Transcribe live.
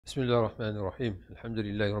بسم الله الرحمن الرحيم الحمد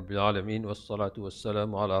لله رب العالمين والصلاة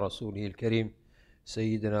والسلام على رسوله الكريم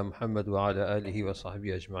سيدنا محمد وعلى آله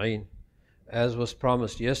وصحبه أجمعين. As was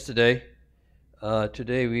promised yesterday,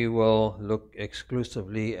 today we will look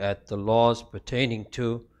exclusively at the laws pertaining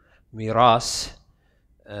to miras,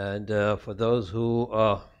 and for those who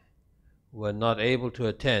were not able to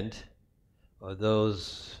attend, or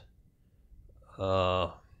those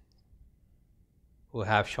who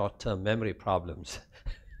have short-term memory problems,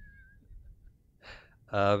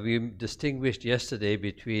 we distinguished yesterday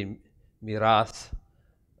between miras,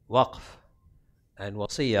 waqf, and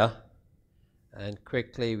wasiyah, and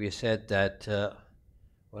quickly we said that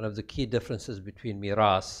one of the key differences between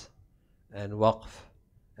miras and waqf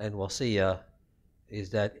and wasiyah is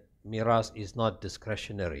that miras is not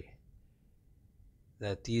discretionary,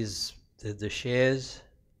 that the shares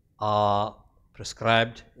are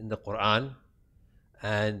prescribed in the Quran,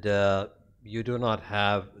 and you do not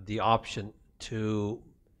have the option to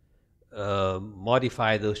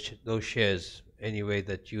modify those shares any way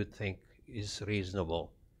that you think is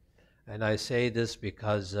reasonable. And I say this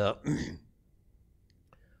because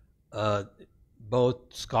both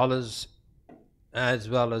scholars as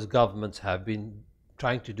well as governments have been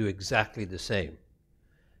trying to do exactly the same,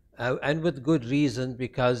 and with good reason,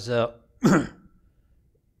 because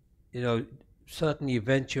certain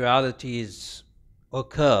eventualities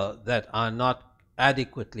occur that are not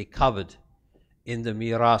adequately covered in the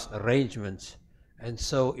miras arrangements, and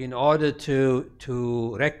so in order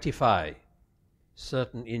to rectify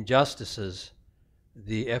certain injustices,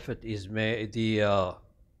 the effort is made. The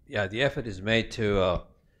effort is made to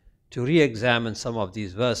re-examine some of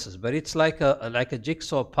these verses. But it's like a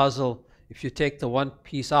jigsaw puzzle. If you take the one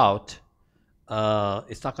piece out,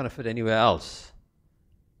 it's not going to fit anywhere else.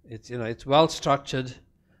 It's well structured.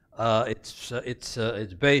 It's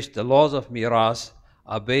based. The laws of miras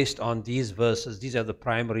are based on these verses. These are the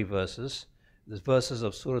primary verses. The verses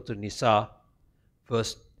of Surah An-Nisa,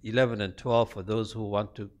 verse 11 and 12, for those who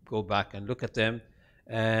want to go back and look at them,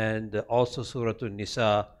 and also Surah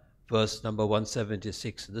An-Nisa, verse number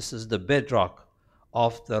 176. This is the bedrock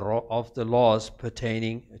of the laws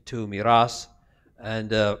pertaining to miras, and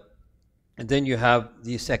then you have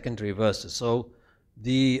the secondary verses. So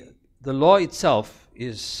the law itself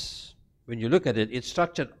is, when you look at it, it's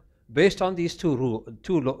structured based on these two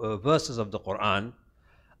verses of the Quran,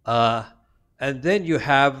 and then you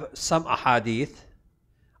have some ahadith,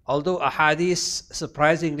 although ahadith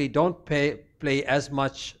surprisingly don't play as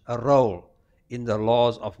much a role in the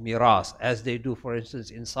laws of miras as they do, for instance,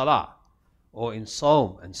 in salah or in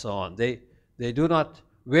Sawm and so on. They do not.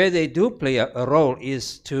 Where they do play a role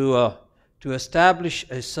is to establish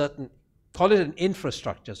a certain, call it an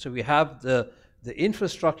infrastructure. So we have the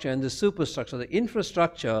infrastructure and the superstructure. The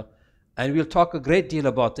infrastructure, and we'll talk a great deal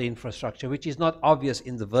about the infrastructure, which is not obvious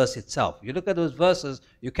in the verse itself. You look at those verses,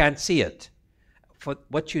 you can't see it. For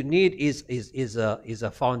what you need is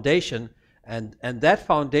a foundation, and that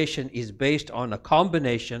foundation is based on a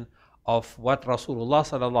combination of what Rasulullah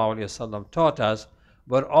sallallahu alaihi wasallam taught us,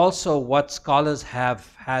 but also what scholars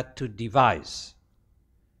have had to devise.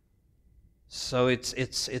 So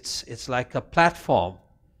it's like a platform,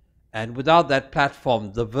 and without that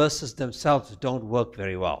platform, the verses themselves don't work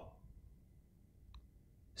very well.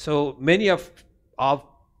 So many of our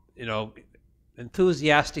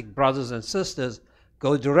enthusiastic brothers and sisters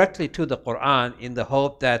go directly to the Quran in the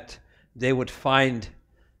hope that they would find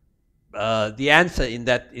the answer in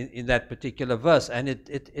that particular verse, and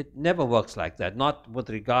it never works like that. Not with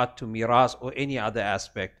regard to miras or any other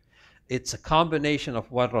aspect. It's a combination of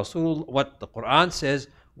what the Quran says,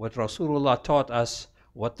 what Rasulullah taught us,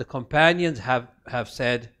 what the companions have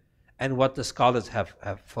said, and what the scholars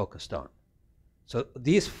have focused on. So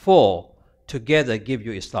these four together give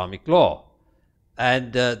you Islamic law.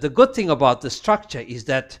 And the good thing about the structure is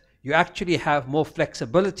that you actually have more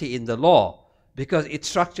flexibility in the law, because it's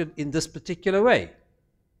structured in this particular way.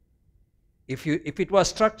 If it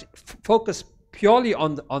was focused purely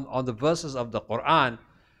on the verses of the Quran,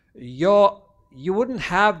 you wouldn't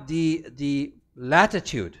have the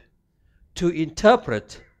latitude to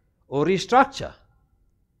interpret or restructure.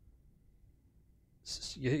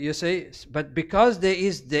 You say, but because there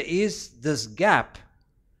is this gap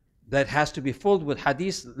that has to be filled with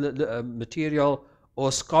hadith material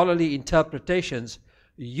or scholarly interpretations,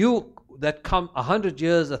 that come 100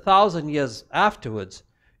 years, 1,000 years afterwards,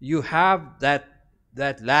 you have that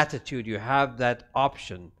latitude, you have that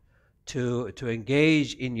option to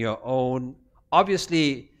engage in your own.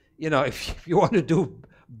 Obviously, if you want to do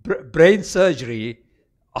brain surgery,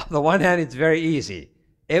 on the one hand, it's very easy.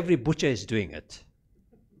 Every butcher is doing it.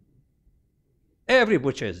 Every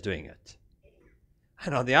butcher is doing it.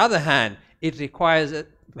 And on the other hand, it requires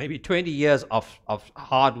maybe 20 years of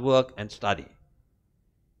hard work and study.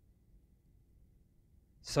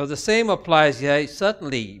 So the same applies here.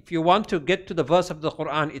 Certainly, if you want to get to the verse of the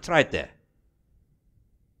Quran, it's right there.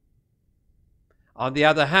 On the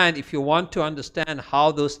other hand, if you want to understand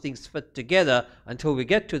how those things fit together until we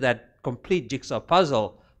get to that complete jigsaw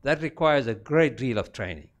puzzle, that requires a great deal of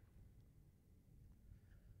training.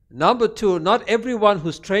 Number two, not everyone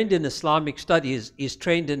who's trained in Islamic studies is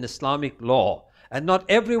trained in Islamic law. And not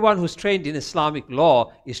everyone who's trained in Islamic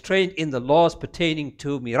law is trained in the laws pertaining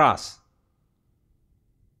to miras.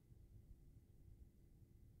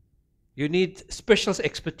 You need special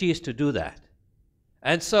expertise to do that.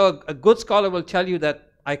 And so a good scholar will tell you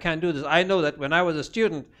that I can do this. I know that when I was a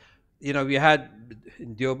student, we had,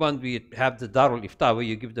 in Deoband, we have the Darul Ifta where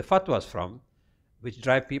you give the fatwas from, which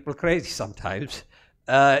drive people crazy sometimes.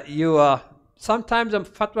 Sometimes a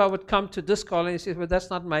fatwa would come to this scholar and he says, well, that's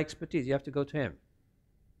not my expertise. You have to go to him.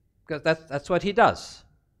 Because that's what he does.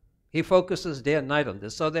 He focuses day and night on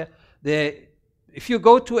this. So if you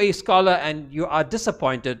go to a scholar and you are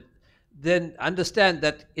disappointed, then understand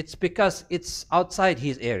that it's because it's outside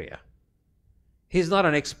his area. He's not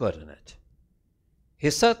an expert in it. He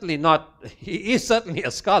is certainly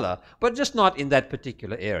a scholar, but just not in that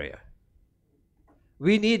particular area.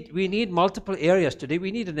 We need multiple areas today.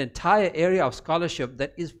 We need an entire area of scholarship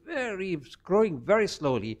that is growing very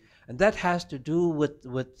slowly, and that has to do with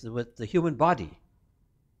the human body.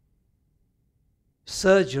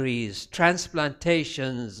 Surgeries,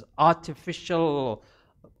 transplantations, artificial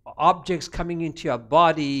objects coming into your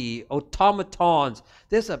body, automatons.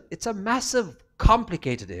 It's a massive,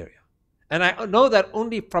 complicated area. And I know that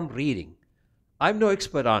only from reading. I'm no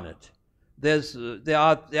expert on it. There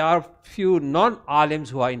are few non-alims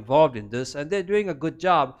who are involved in this, and they're doing a good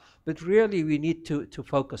job, but really we need to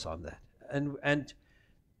focus on that. And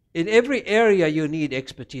in every area you need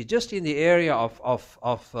expertise. Just in the area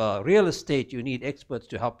of real estate, you need experts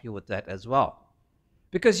to help you with that as well.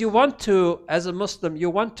 Because you want to, as a Muslim, you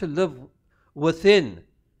want to live within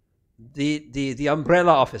the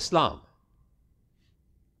umbrella of Islam.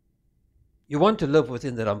 You want to live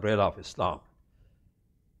within that umbrella of Islam.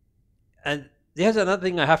 And there's another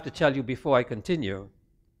thing I have to tell you before I continue.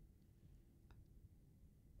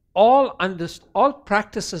 All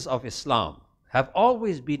practices of Islam have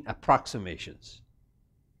always been approximations.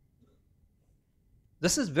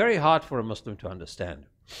 This is very hard for a Muslim to understand.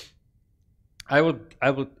 I will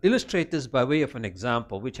illustrate this by way of an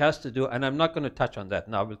example, which has to do, and I'm not going to touch on that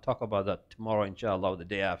now. We'll talk about that tomorrow, inshallah, or the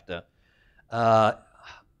day after.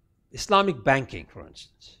 Islamic banking, for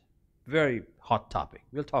instance. Very hot topic.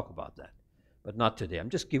 We'll talk about that, but not today. I'm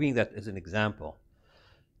just giving that as an example.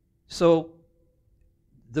 So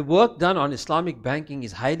the work done on Islamic banking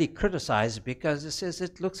is highly criticized because it says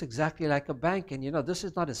it looks exactly like a bank, and this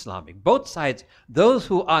is not Islamic. Both sides, those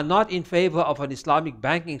who are not in favor of an Islamic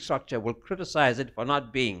banking structure will criticize it for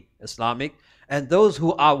not being Islamic, and those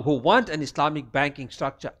who want an Islamic banking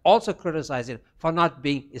structure also criticize it for not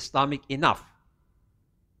being Islamic enough.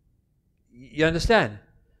 You understand?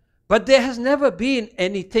 But there has never been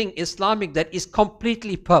anything Islamic that is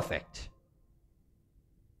completely perfect.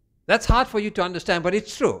 That's hard for you to understand, but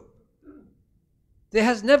it's true. There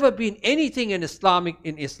has never been anything in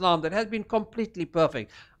Islam that has been completely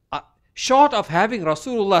perfect. Short of having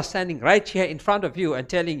Rasulullah standing right here in front of you and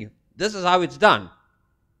telling you, this is how it's done.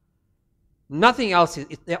 Nothing else.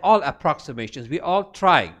 They're all approximations. We all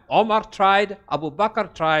try. Omar tried, Abu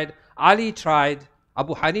Bakr tried, Ali tried,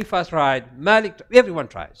 Abu Hanifa tried, Malik, everyone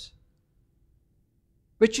tries.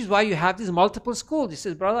 Which is why you have these multiple schools. He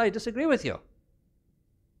says, brother, I disagree with you.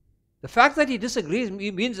 The fact that he disagrees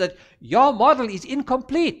means that your model is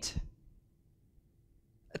incomplete.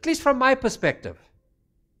 At least from my perspective.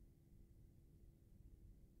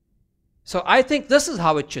 So I think this is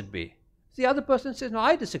how it should be. The other person says, no,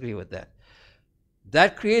 I disagree with that.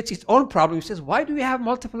 That creates its own problem. He says, why do we have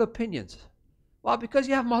multiple opinions? Well, because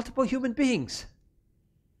you have multiple human beings.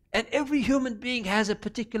 And every human being has a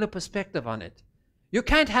particular perspective on it. You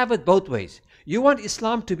can't have it both ways. You want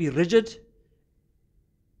Islam to be rigid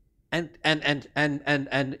and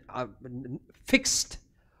fixed,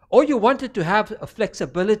 or you want it to have a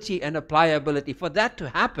flexibility and a pliability. For that to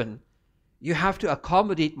happen, you have to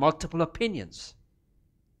accommodate multiple opinions.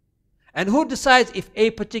 And who decides if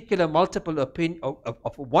a particular multiple opinion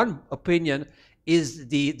of one opinion is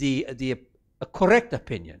a correct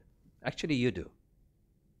opinion? Actually, you do.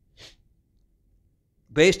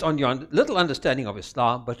 Based on your little understanding of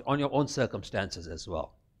Islam, but on your own circumstances as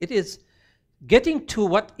well. It is getting to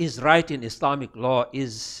what is right in Islamic law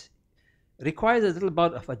is requires a little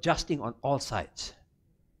bit of adjusting on all sides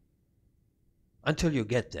until you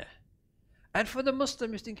get there. And for the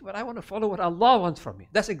Muslim, he's thinking, but I want to follow what Allah wants from me.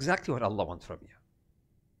 That's exactly what Allah wants from you.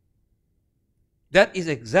 That is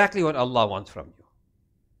exactly what Allah wants from you.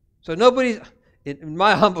 So nobody's, in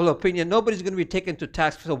my humble opinion, nobody's going to be taken to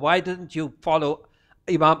task. So why didn't you follow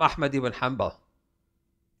Imam Ahmad ibn Hanbal?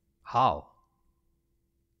 How?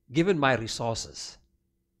 Given my resources,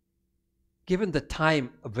 given the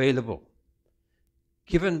time available,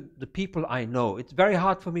 given the people I know, it's very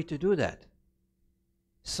hard for me to do that.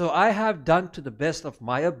 So I have done to the best of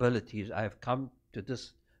my abilities. I have come to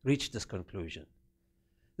reach this conclusion.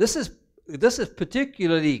 This is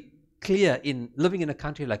particularly clear in living in a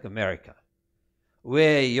country like America,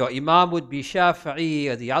 where your Imam would be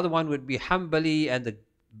Shafi'i, the other one would be Hanbali, and the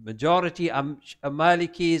majority are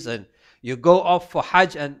Malikis, and you go off for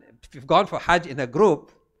Hajj, and if you've gone for Hajj in a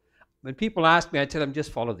group, when people ask me, I tell them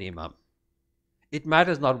just follow the Imam. It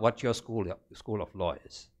matters not what your school of law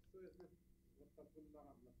is.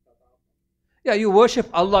 Yeah, you worship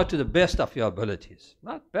Allah to the best of your abilities.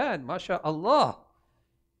 Not bad, mashallah.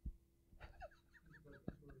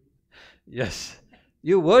 Yes,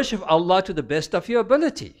 you worship Allah to the best of your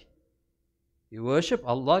ability. You worship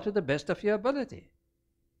Allah to the best of your ability.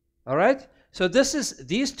 All right? So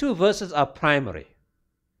these two verses are primary.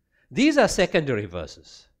 These are secondary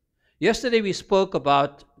verses. Yesterday we spoke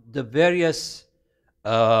about the various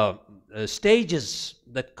stages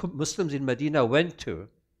that Muslims in Medina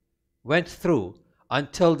went through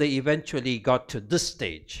until they eventually got to this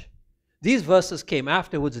stage. These verses came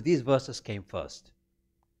afterwards, these verses came first.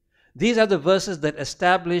 These are the verses that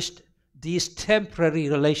established these temporary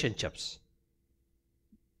relationships.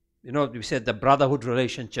 You know, we said the brotherhood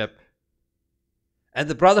relationship. And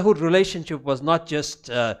the brotherhood relationship was not just,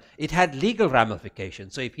 it had legal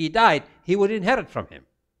ramifications. So if he died, he would inherit from him.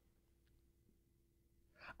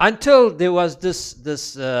 Until there was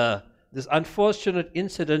this unfortunate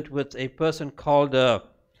incident with a person called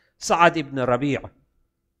Sa'ad ibn Rabi'a.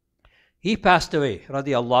 He passed away,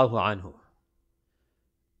 radiallahu anhu.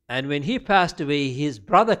 And when he passed away, his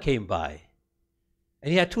brother came by,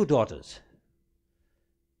 and he had two daughters.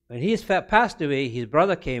 When he passed away, his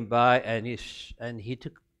brother came by, and he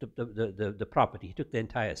took the property. He took the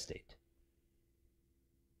entire estate.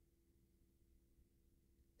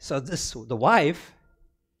 So the wife,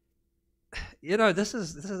 you know, this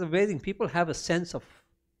is amazing. People have a sense of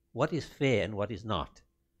what is fair and what is not.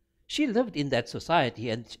 She lived in that society,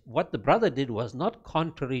 and what the brother did was not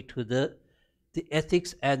contrary to the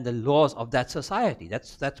ethics and the laws of that society.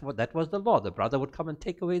 That was the law. The brother would come and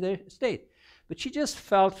take away their estate. But she just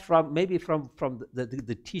felt from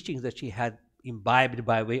the teachings that she had imbibed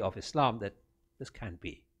by way of Islam that this can't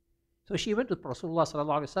be. So she went to Rasulullah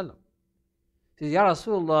sallallahu alaihi wasallam. She said, Ya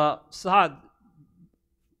Rasulullah, Sa'ad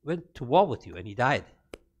went to war with you and he died.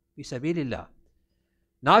 Fi sabilillah.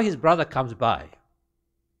 Now his brother comes by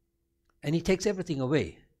and he takes everything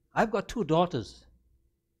away. I've got two daughters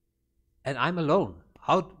and I'm alone.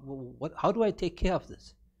 How do I take care of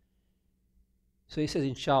this? So he says,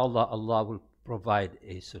 Inshallah, Allah will provide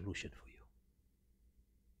a solution for you.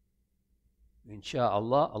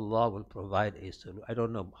 Inshallah, Allah will provide a solution. I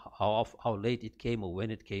don't know how late it came or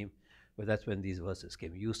when it came, but that's when these verses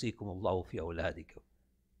came. Yusikum Allahu fi awladikum.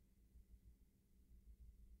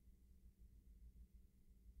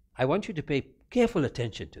 I want you to pay careful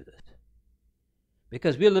attention to this,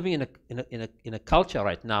 because we're living in a culture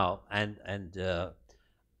right now, and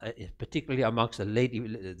particularly amongst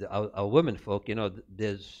our women folk, you know,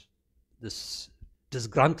 there's this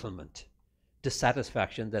disgruntlement,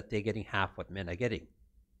 dissatisfaction that they're getting half what men are getting.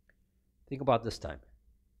 Think about this time.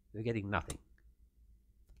 They're getting nothing.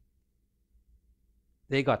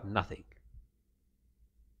 They got nothing.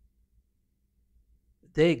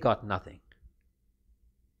 They got nothing.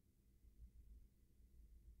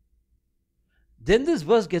 Then this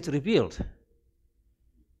verse gets revealed,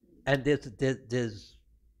 and there's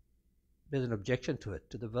an objection to it,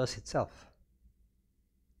 to the verse itself.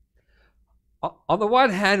 On the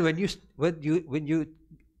one hand, when you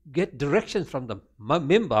get directions from the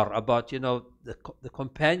mimbar about, you know, the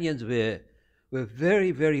companions were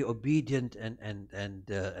very, very obedient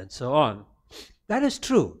and so on, that is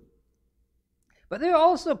true. But they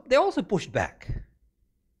also pushed back.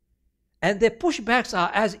 And their pushbacks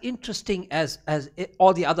are as interesting as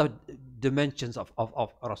all the other dimensions of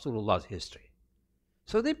Rasulullah's history.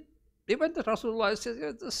 So they went to Rasulullah and said,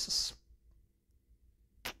 yeah,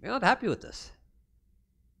 we're not happy with this.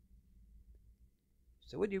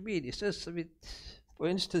 So what do you mean? He says, for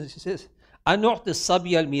instance, he says, أَنُعْطِ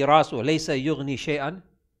الصَّبْيَ الْمِيرَاسُ وَلَيْسَ يُغْنِي شَيْئًا.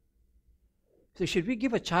 So should we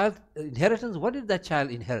give a child inheritance? What did that child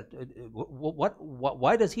inherit?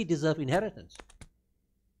 Why does he deserve inheritance?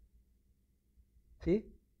 See?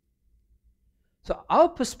 So our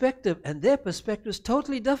perspective and their perspective is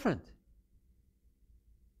totally different.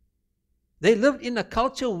 They lived in a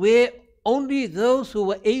culture where only those who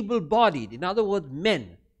were able-bodied, in other words,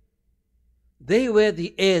 men, they were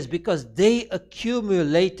the heirs because they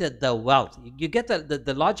accumulated the wealth. You get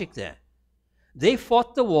the logic there. They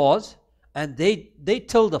fought the wars and they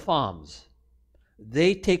tilled the farms.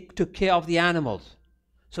 They took care of the animals.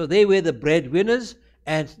 So they were the breadwinners,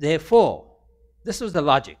 and therefore, this was the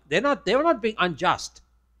logic. They were not being unjust.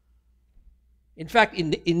 In fact,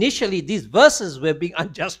 initially these verses were being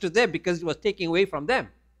unjust to them because it was taking away from them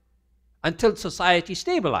until society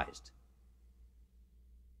stabilized.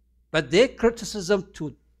 But their criticism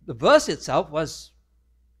to the verse itself was,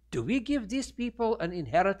 do we give these people an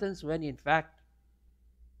inheritance when in fact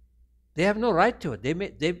they have no right to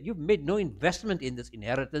it? You've made no investment in this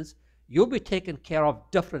inheritance. You'll be taken care of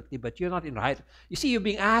differently, but you're not in right. You see, you're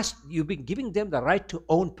being giving them the right to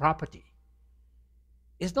own property.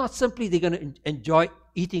 It's not simply they're going to enjoy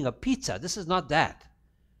eating a pizza. This is not that.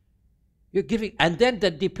 You're giving, and then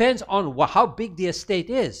that depends on how big the estate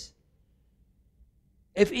is.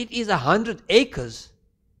 If it is 100 acres,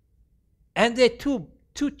 and there are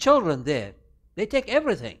two children there, they take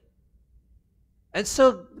everything. And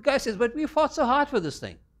so the guy says, but we fought so hard for this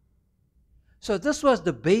thing. So this was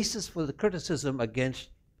the basis for the criticism against,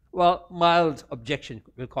 well, mild objection,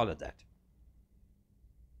 we'll call it that.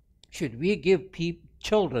 Should we give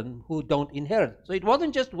children who don't inherit? So it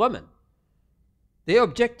wasn't just women. They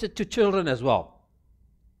objected to children as well.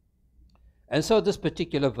 And so this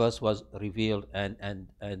particular verse was revealed, and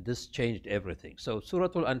this changed everything. So Surah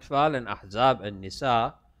Al-Anfal and Ahzab and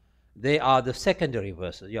Nisa, they are the secondary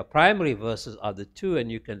verses. Your primary verses are the two,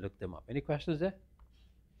 and you can look them up. Any questions there?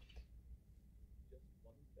 Just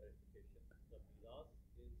one clarification. The last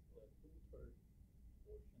is the 2/3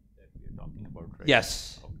 portion that we are talking about, right?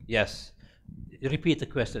 Yes, okay. Yes. Repeat the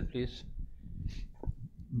question, please.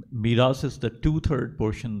 Miras is the 2/3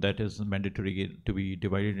 portion that is mandatory to be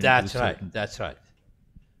divided into That's certain. right, that's right.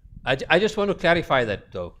 I just want to clarify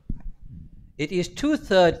that though. It is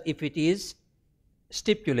 2/3 if it is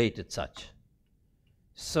stipulated such.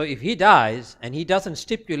 So if he dies and he doesn't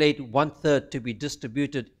stipulate 1/3 to be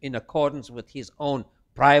distributed in accordance with his own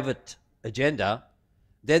private agenda,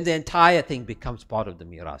 then the entire thing becomes part of the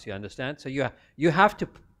miras. You understand? So you have to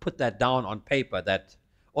put that down on paper, that,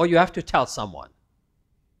 or you have to tell someone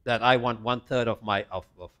that I want 1/3 of my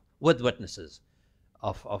with witnesses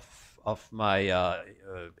of my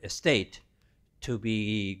estate to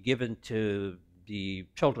be given to the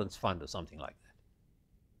children's fund or something like that.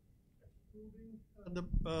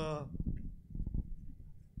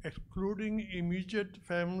 Excluding immediate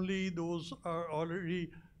family, those are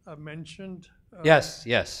already mentioned. Yes.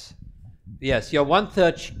 Your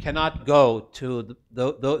 1/3 cannot go to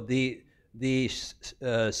the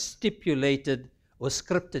stipulated or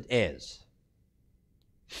scripted heirs.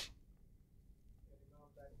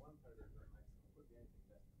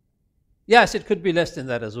 Yes, it could be less than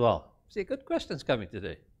that as well. See, good questions coming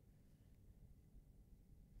today.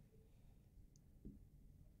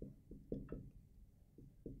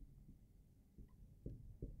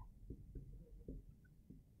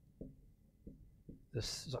 The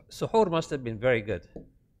suhoor must have been very good.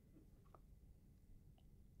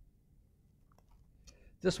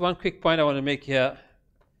 Just one quick point I want to make here.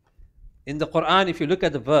 In the Quran, if you look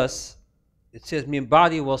at the verse, it says, "Min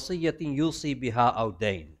ba'di wasiyatin yusi biha aw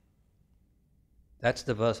dayn." That's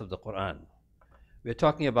the verse of the Quran. We're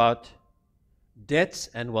talking about debts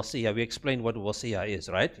and wasiyah. We explained what wasiyah is,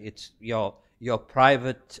 right? It's your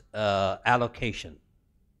private allocation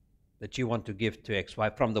that you want to give to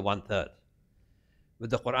XY from the 1/3.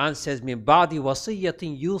 But the Quran says, "Min ba'di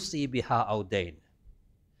wasiyatin yusi biha aw dayn."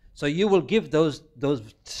 So you will give those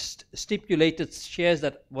stipulated shares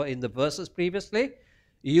that were in the verses previously,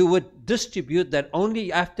 you would distribute that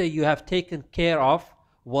only after you have taken care of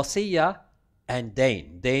wasiyah and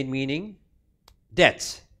dayn. Dayn meaning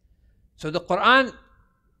debts. So the Quran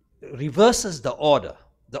reverses the order.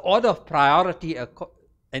 The order of priority,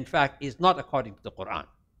 in fact, is not according to the Quran.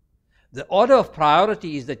 The order of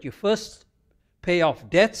priority is that you first pay off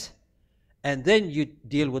debts and then you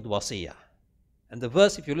deal with wasiyah. And the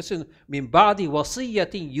verse, if you listen, min ba'di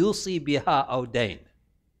wasiyatin yusi biha aw dayn.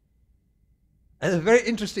 And a very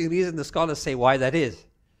interesting reason the scholars say why that is.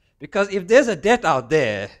 Because if there's a debt out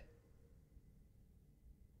there,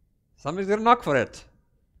 somebody's going to knock for it.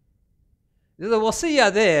 There's a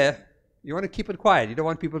wasiyah there, you want to keep it quiet. You don't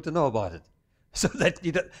want people to know about it. so that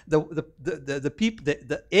you know, the people,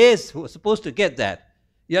 the heirs who are supposed to get that.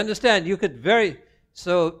 You understand? You could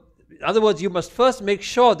so in other words, you must first make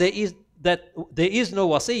sure there is no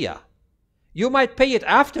wasiyah. You might pay it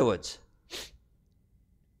afterwards,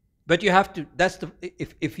 but you have to.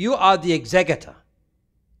 If you are the executor,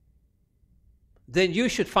 then you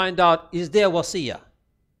should find out, is there wasiyah?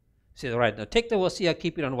 Say, all right, now take the wasiyah,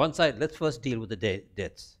 keep it on one side. Let's first deal with the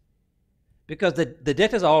debts, because the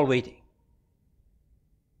debtors are all waiting.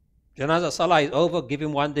 Janazah Salah is over, give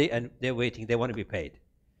him 1 day, and they're waiting. They want to be paid.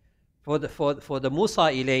 For the Musa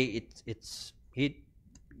ilay,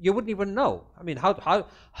 you wouldn't even know. I mean,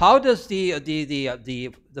 how does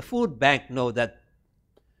the food bank know that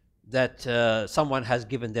someone has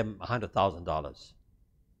given them $100,000?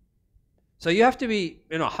 So you have to be,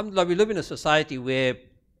 alhamdulillah, we live in a society where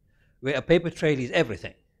a paper trail is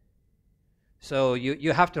everything. So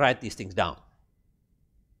you have to write these things down.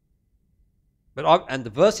 And the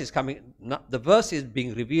verse is the verse is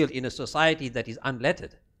being revealed in a society that is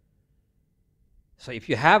unlettered. So if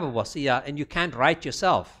you have a wasiyah and you can't write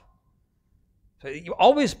yourself, so you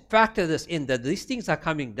always factor this in, that these things are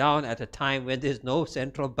coming down at a time when there's no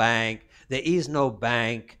central bank, there is no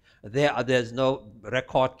bank, there's no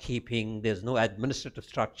record keeping, there's no administrative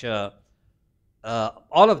structure.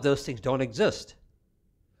 All of those things don't exist.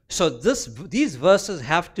 So these verses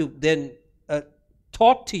have to then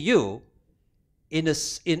talk to you to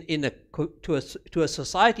a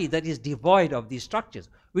society that is devoid of these structures,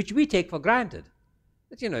 which we take for granted.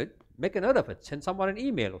 But make a note of it, send someone an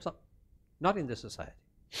email or something. Not in this society.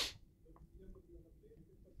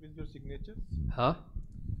 With your signatures? Huh?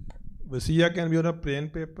 Wasiyah can be on a plain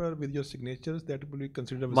paper with your signatures. That will be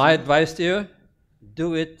considered a wasiyah. My advice to you: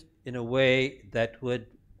 do it in a way that would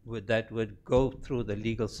go through the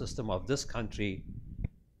legal system of this country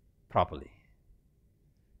properly.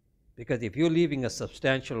 Because if you're leaving a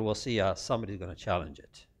substantial wasiyah, somebody's going to challenge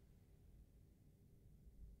it.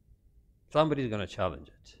 Somebody's going to challenge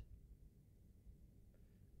it.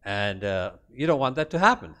 And you don't want that to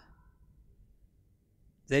happen.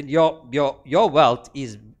 Then your wealth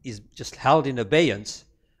is just held in abeyance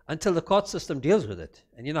until the court system deals with it.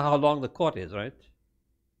 And you know how long the court is, right?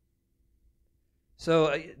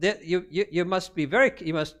 So you must be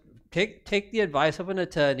you must take the advice of an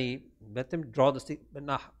attorney, let them draw this thing. But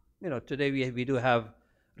now, today we do have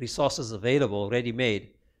resources available,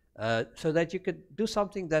 ready-made, so that you could do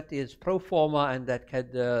something that is pro forma and that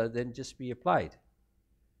could then just be applied.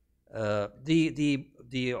 The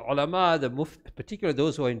ulama, particularly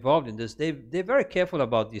those who are involved in this, they're very careful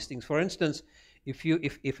about these things. For instance,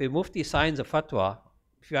 if a mufti signs a fatwa,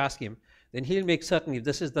 if you ask him, then he'll make certain, if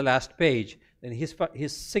this is the last page, then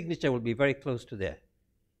his signature will be very close to there.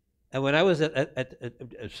 And when I was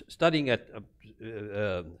studying at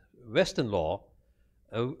Western law,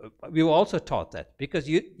 we were also taught that, because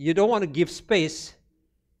you don't want to give space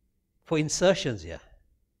for insertions here.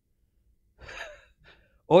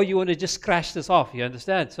 Or you want to just scratch this off, you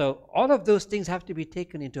understand? So all of those things have to be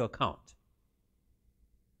taken into account.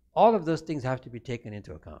 All of those things have to be taken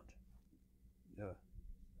into account. Yeah.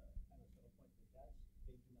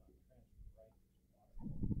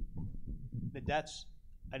 The debts,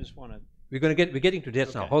 I just want to... We're getting to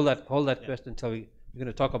debts now. Hold that question until we're going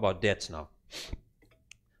to talk about debts now.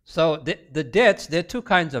 So the debts, there are two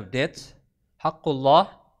kinds of debts: haqqullah,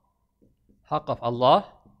 haqq of Allah,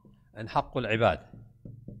 and haqqul ibad.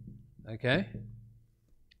 Okay?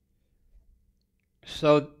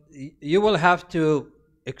 So you will have to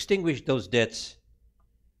extinguish those debts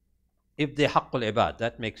if they're haqqul ibad.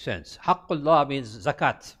 That makes sense. Haqqullah means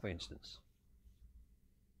zakat, for instance.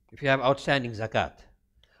 If you have outstanding zakat,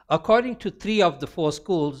 according to 3 of the 4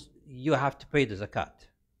 schools, you have to pay the zakat.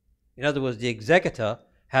 In other words, the executor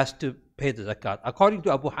has to pay the zakat. According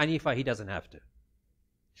to Abu Hanifa, he doesn't have to.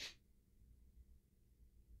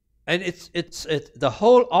 And the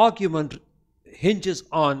whole argument hinges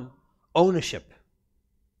on ownership.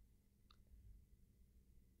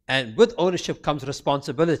 And with ownership comes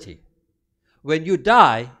responsibility. When you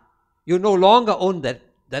die, you no longer own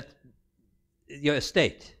your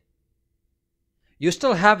estate. You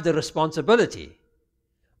still have the responsibility,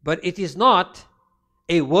 but it is not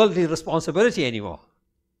a worldly responsibility anymore,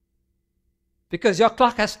 because your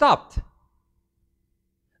clock has stopped.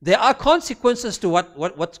 There are consequences to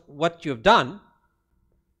what you've done,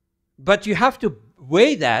 but you have to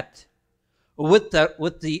weigh that with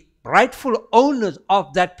the rightful owners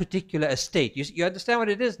of that particular estate. You understand what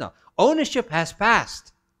it is now? Ownership has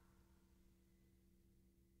passed.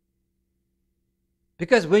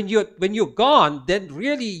 Because when you're gone, then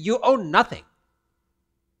really you own nothing.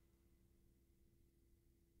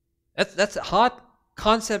 That's a hard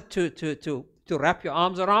concept to wrap your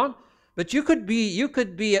arms around. But you could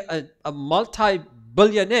be a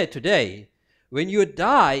multi-billionaire today. When you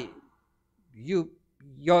die,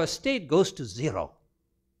 your estate goes to zero.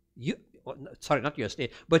 Sorry, not your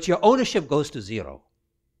estate, but your ownership goes to zero.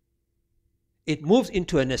 It moves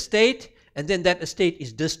into an estate, and then that estate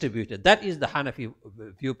is distributed. That is the Hanafi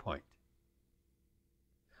viewpoint.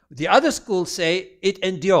 The other schools say it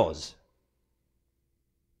endures.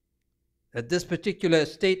 That this particular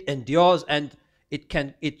estate endures, and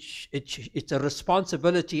it's a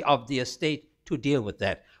responsibility of the estate to deal with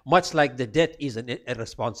that. Much like the debt is a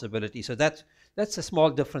responsibility. So that's a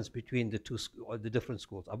small difference between the different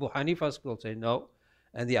schools. Abu Hanifa's school say no,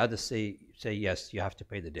 and the others say yes, you have to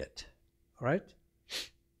pay the debt. All right?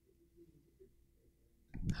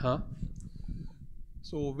 Huh?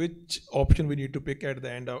 So which option we need to pick at the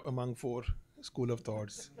end among four school of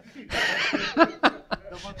thoughts?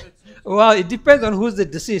 Well, it depends on who's the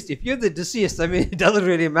deceased. If you're the deceased, I mean, it doesn't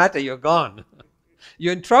really matter. You're gone.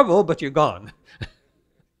 You're in trouble, but you're gone.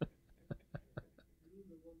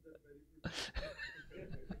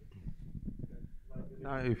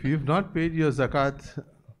 Now, if you've not paid your zakat,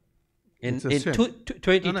 In it's a sin.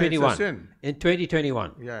 2021. No, it's a sin. In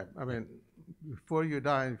 2021. Yeah, I mean, before you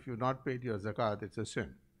die, if you've not paid your zakat, it's a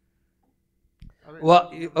sin. I mean,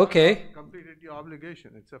 Well, you've okay. not completed your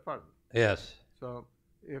obligation. It's a fard. Yes. So,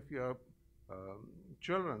 if your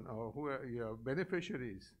children or who are your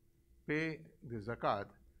beneficiaries pay the zakat,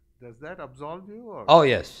 does that absolve you? Or Oh,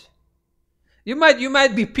 yes. You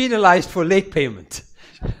might be penalized for late payment.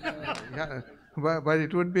 yeah, but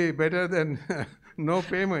it would be better than no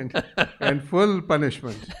payment and full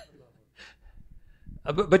punishment.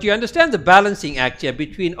 But you understand the balancing act here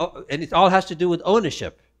between, and it all has to do with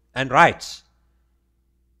ownership and rights.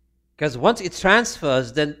 Because once it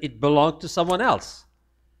transfers, then it belongs to someone else.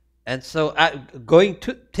 And so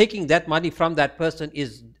taking that money from that person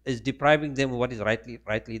is depriving them of what is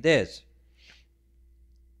rightly theirs.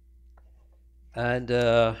 And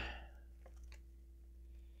okay,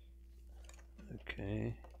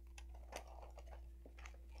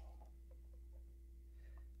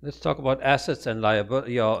 let's talk about assets and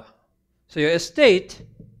liability. So your estate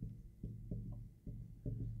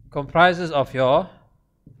comprises of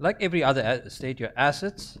like every other estate, your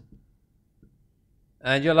assets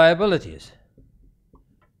and your liabilities,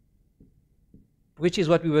 which is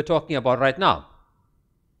what we were talking about right now.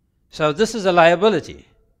 So this is a liability.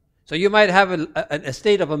 So you might have an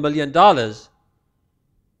estate of $1 million,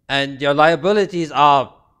 and your liabilities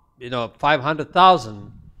are,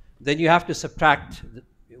 500,000. Then you have to subtract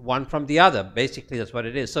one from the other. Basically, that's what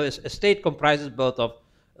it is. So estate comprises both of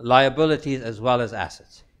liabilities as well as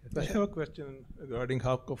assets. I have a question regarding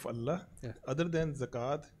Haqq of Allah. Yeah. Other than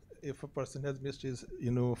zakat, if a person has missed his,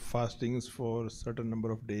 fastings for a certain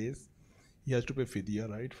number of days, he has to pay fidya,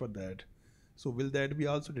 right, for that. So will that be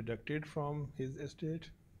also deducted from his estate?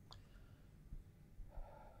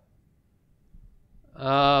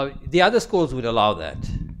 The other schools would allow that,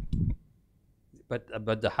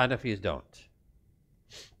 but the Hanafis don't.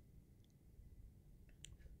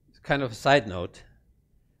 It's kind of a side note.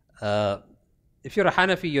 If you're a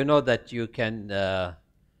Hanafi, you know that you can that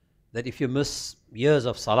if you miss years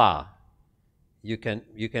of salah, you can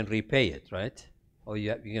repay it, right? Or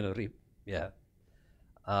you're going to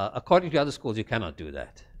according to other schools, you cannot do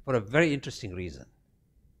that for a very interesting reason.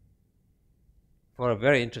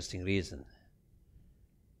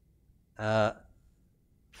 For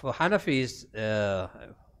Hanafis,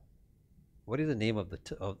 what is the name of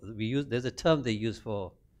there's a term they use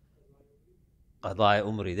for qadai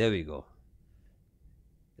umri. There we go.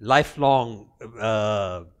 Lifelong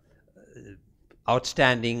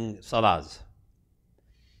outstanding salahs.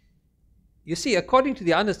 You see, according to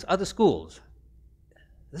the other schools,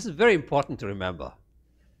 this is very important to remember.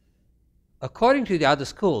 According to the other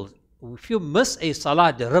schools, if you miss a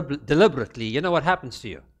salah deliberately, you know what happens to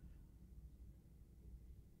you?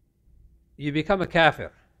 You become a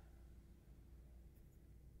kafir.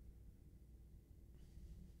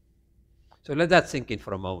 So let that sink in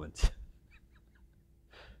for a moment.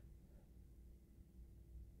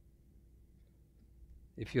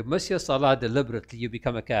 If you miss your salah deliberately, you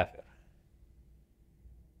become a kafir.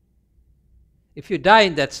 If you die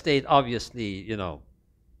in that state, obviously,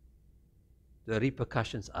 the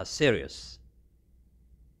repercussions are serious.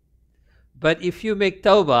 But if you make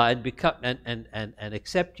tawbah and become and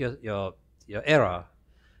accept your error,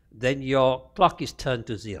 then your clock is turned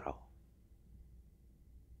to zero.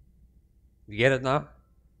 You get it now?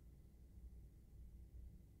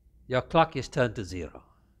 Your clock is turned to zero.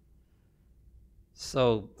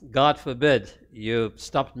 So, God forbid you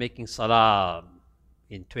stopped making salah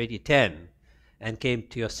in 2010 and came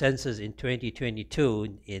to your senses in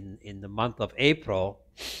 2022 in the month of April,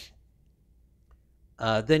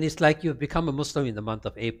 then it's like you've become a Muslim in the month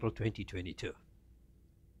of April 2022.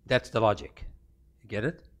 That's the logic. You get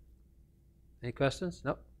it? Any questions?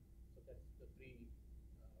 No? So that's the three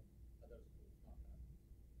other schools,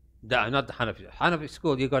 not that. Not the Hanafi. Hanafi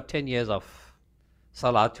school, you got 10 years of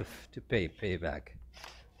salah to pay back.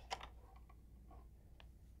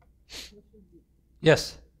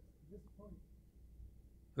 Yes.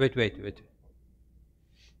 Wait.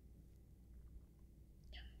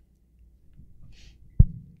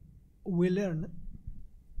 We learn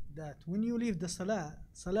that when you leave the salah,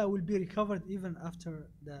 salah will be recovered even after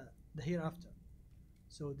the hereafter.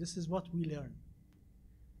 So this is what we learn.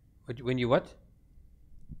 When you what?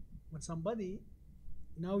 When somebody,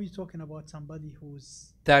 now you're talking about somebody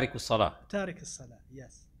who's Tariq salah. Tariq as-salah,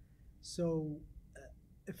 yes. So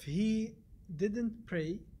if he didn't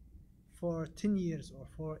pray for 10 years or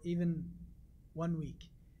for even 1 week,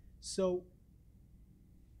 so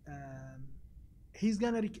he's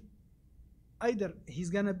gonna either he's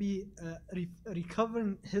gonna be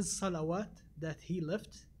recovering his salawat that he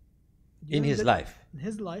left In his life.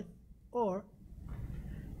 or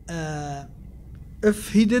if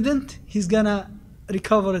he didn't, he's gonna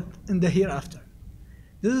recover it in the hereafter.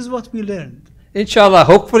 This is what we learned. Inshallah,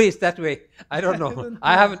 hopefully it's that way. I don't know. don't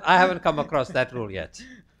I know. haven't come across that rule yet.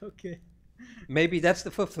 Okay. Maybe that's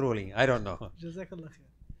the fifth ruling. I don't know. Jazakallah khair.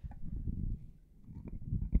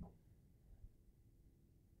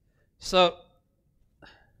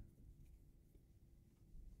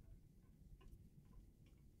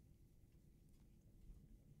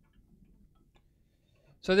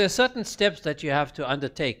 So there are certain steps that you have to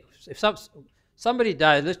undertake. If somebody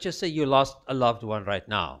dies, let's just say you lost a loved one right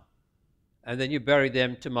now, and then you bury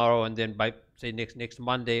them tomorrow, and then by say next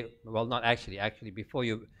Monday, well, not actually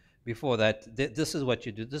before that, this is what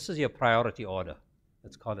you do. This is your priority order.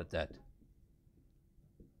 Let's call it that.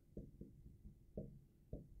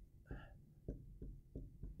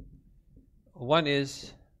 One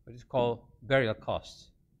is what is called burial costs.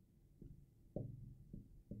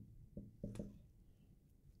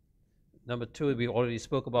 Number two, we already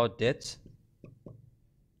spoke about debts.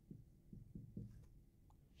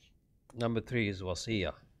 Number three is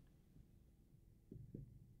wasiyah.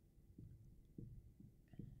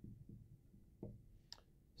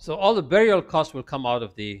 So all the burial costs will come out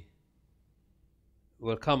of the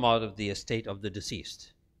estate of the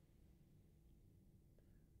deceased,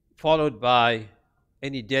 followed by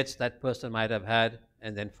any debts that person might have had,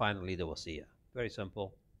 and then finally the wasiyah. Very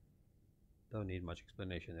simple. Don't need much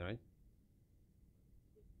explanation there, right?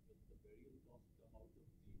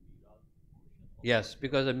 Yes,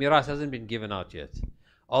 because the miras hasn't been given out yet.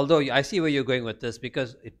 Although I see where you're going with this,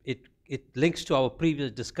 because it links to our previous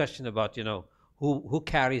discussion about, who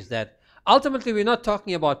carries that. Ultimately, we're not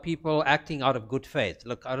talking about people acting out of good faith.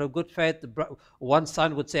 Look, out of good faith, one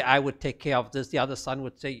son would say, I would take care of this. The other son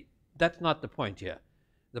would say, that's not the point here.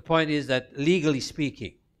 The point is that legally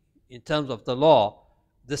speaking, in terms of the law,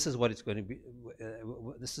 this is what it's going to be,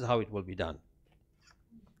 this is how it will be done.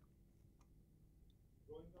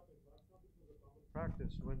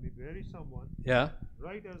 Practice when we bury someone, Yeah.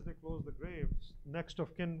 right as they close the grave, next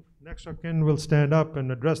of kin will stand up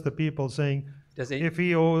and address the people saying, if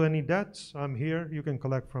he owes any debts, I'm here, you can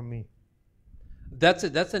collect from me. That's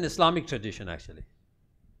an Islamic tradition, actually.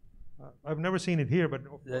 I've never seen it here, but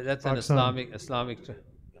That's an Pakistan. Islamic.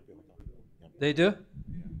 They do?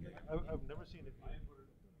 I've never seen it.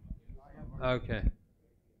 Okay.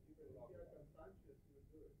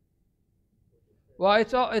 Well,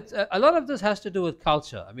 it's a lot of this has to do with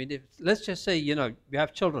culture. I mean, let's just say, you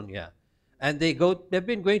have children here, and they've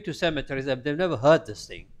been going to cemeteries, and they've never heard this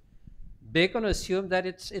thing. They're going to assume that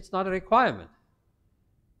it's not a requirement.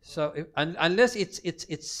 So unless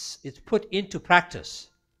it's put into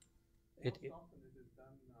practice,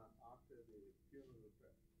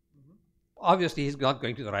 obviously he's not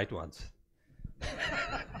going to the right ones.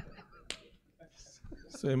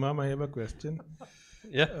 So Imam, I have a question.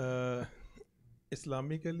 Yeah.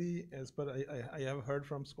 Islamically, as per I have heard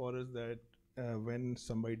from scholars that when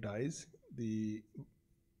somebody dies, the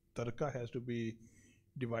tarka has to be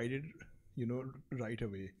divided, right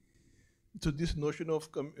away. So this notion of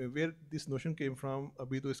where this notion came from,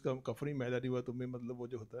 अभी तो इसका कफरी मैदानी हुआ तो में मतलब वो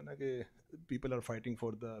जो होता है ना कि people are fighting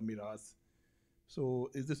for the miras. So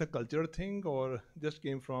is this a cultural thing or just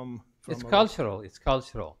came from It's cultural. It's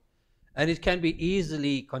cultural, and it can be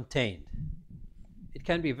easily contained. It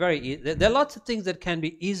can be very easy. There are lots of things that can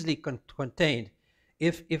be easily contained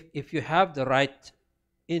if you have the right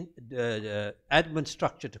admin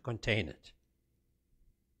structure to contain it.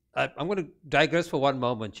 I'm going to digress for one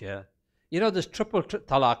moment here. You know this triple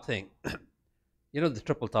talaq thing. You know the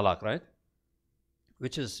triple talaq, right?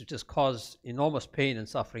 Which has caused enormous pain and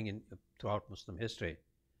suffering throughout Muslim history.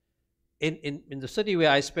 In the city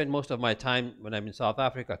where I spend most of my time when I'm in South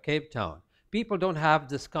Africa, Cape Town, people don't have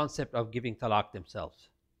this concept of giving talaq themselves.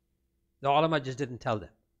 The ulama just didn't tell them.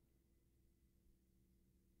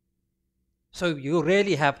 So you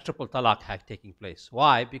rarely have triple talaq taking place.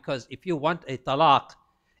 Why? Because if you want a talaq,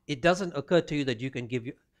 it doesn't occur to you that you can give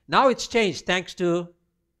you. Now it's changed thanks to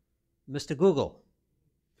Mr. Google.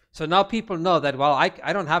 So now people know that, well,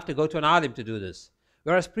 I don't have to go to an alim to do this.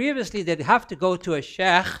 Whereas previously they'd have to go to a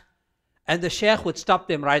sheikh, and the sheikh would stop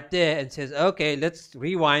them right there and says, okay, let's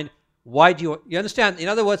rewind. Why do you understand? In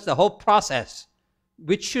other words, the whole process,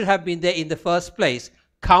 which should have been there in the first place,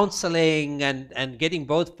 counseling and getting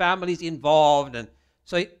both families involved, and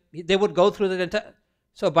so they would go through the entire.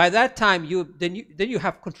 So by that time, then you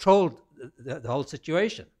have controlled the whole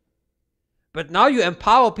situation. But now you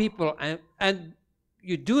empower people and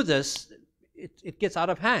you do this, it gets out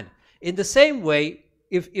of hand. In the same way,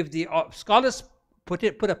 if the scholars put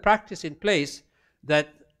a practice in place that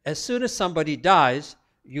as soon as somebody dies,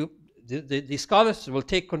 the scholars will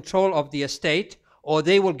take control of the estate, or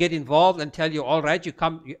they will get involved and tell you, all right, you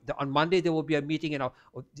come on Monday, there will be a meeting, and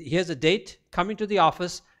here's a date, come into the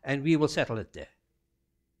office and we will settle it there.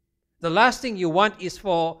 The last thing you want is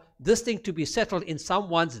for this thing to be settled in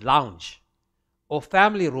someone's lounge or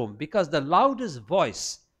family room, because the loudest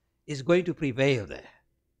voice is going to prevail there.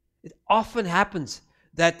 It often happens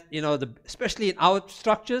that, especially in our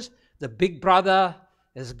structures, the big brother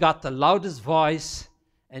has got the loudest voice,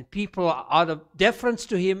 and people, out of deference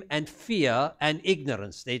to him and fear and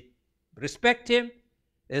ignorance, they respect him,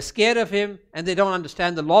 they're scared of him, and they don't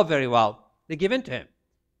understand the law very well. They give in to him.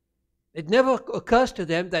 It never occurs to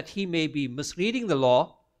them that he may be misreading the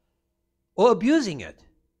law or abusing it.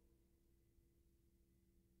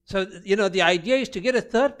 So, the idea is to get a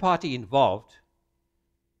third party involved,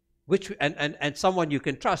 and someone you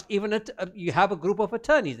can trust. Even you have a group of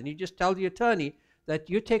attorneys, and you just tell the attorney that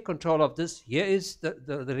you take control of this. Here is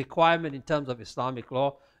the requirement in terms of Islamic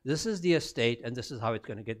law. This is the estate, and this is how it's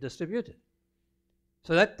going to get distributed.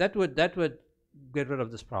 So that would get rid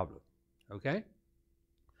of this problem. Okay?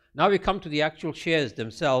 Now we come to the actual shares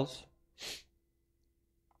themselves.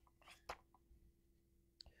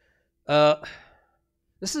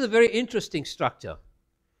 This is a very interesting structure,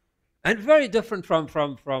 and very different from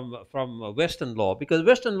Western law, because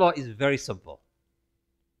Western law is very simple.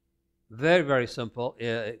 Very, very simple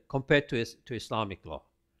compared to Islamic law.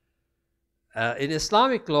 In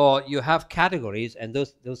Islamic law, you have categories, and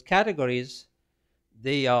those categories,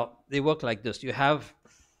 they work like this. You have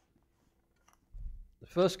the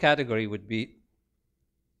first category would be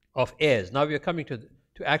of heirs. Now we are coming to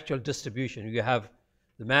actual distribution. You have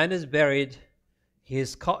the man is buried,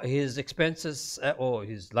 his expenses or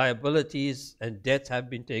his liabilities and debts have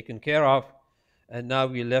been taken care of, and now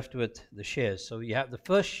we're left with the shares. So you have the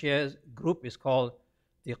first shares group is called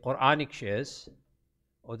the Quranic shares,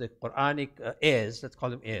 or the Quranic heirs. Let's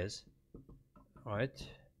call them heirs. All right.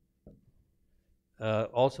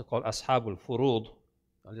 Also called Ashabul Furud.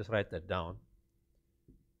 I'll just write that down.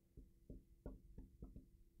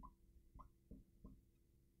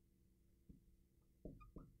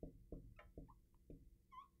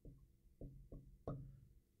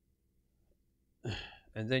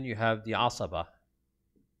 And then you have the Asaba.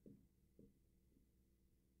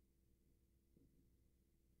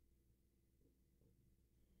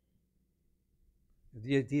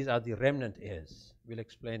 These are the remnant heirs. We'll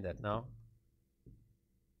explain that now.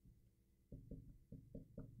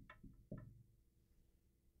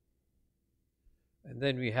 And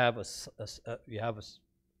then we have a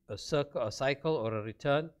cycle or a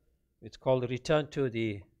return. It's called return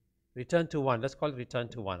to one. Let's call it return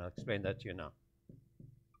to one. I'll explain that to you now.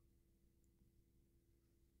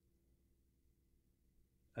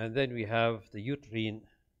 And then we have the uterine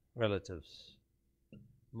relatives,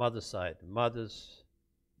 mother side, mothers.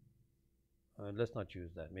 Let's not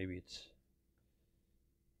use that. Maybe it's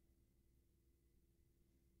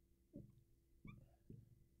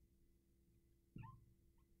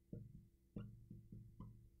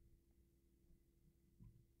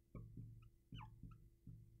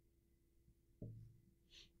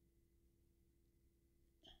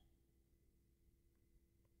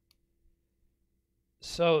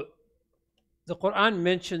so. The Quran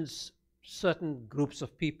mentions certain groups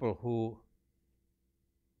of people who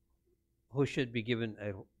should be given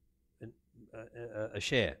a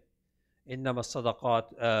share. إنما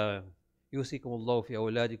الصدقات يوصيكم الله في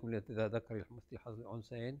أولادكم للذكر مثل حظ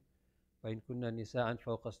الأنثيين فإن كن نساء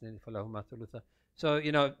فوق اثنين فلهما ثلثا. So,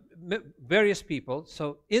 you know, various people.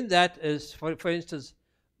 So in that is, for instance,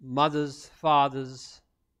 mothers, fathers,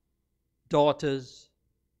 daughters,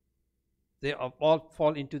 they all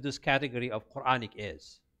fall into this category of Quranic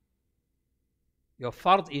heirs. Your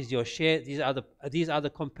fard is your share. These are the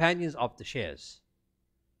companions of the shares.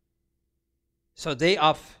 So they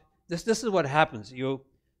are. This is what happens.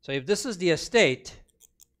 So if this is the estate,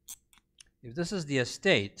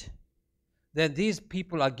 then these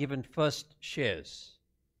people are given first shares,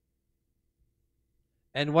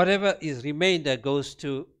 and whatever is remainder goes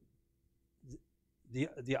to the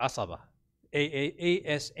asaba,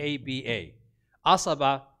 ASABA,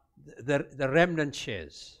 asaba, the remnant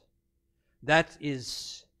shares. That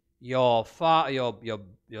is your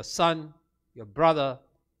son, your brother,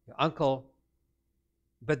 your uncle,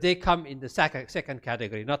 but they come in the second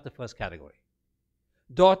category, not the first category.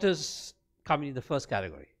 Daughters come in the first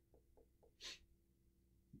category.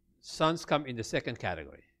 Sons come in the second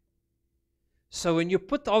category. So when you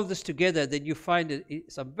put all this together, then you find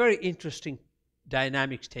some very interesting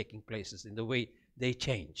dynamics taking places in the way they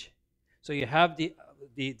change. So you have the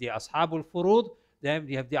Ashabul Furud, then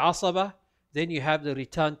you have the Asaba, then you have the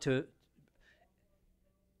return to.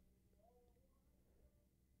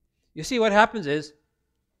 You see what happens is,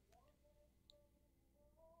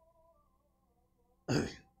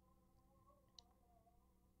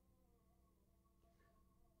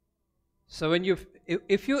 so when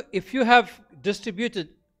if you have distributed,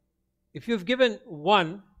 if you've given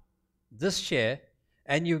one this share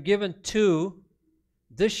and you've given two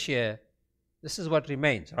this share, this is what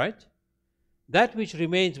remains, right? That which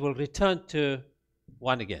remains will return to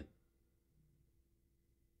one again.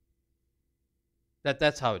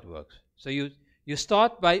 That's how it works. So you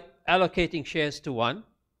start by allocating shares to one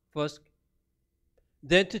first,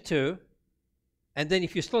 then to two, and then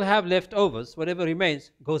if you still have leftovers, whatever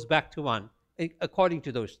remains goes back to one, according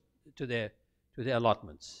to those to their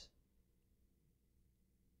allotments.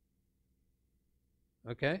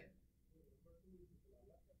 Okay?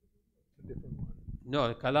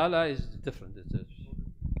 No, kalala is different.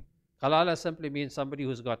 Kalala simply means somebody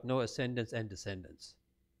who's got no ascendants and descendants.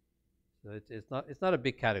 So it's not a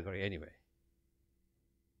big category anyway.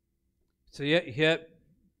 So here,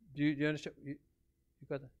 do you understand? You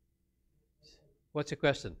got that? What's your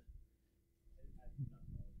question?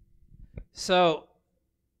 So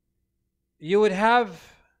you would have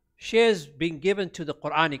shares being given to the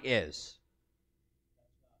Quranic heirs.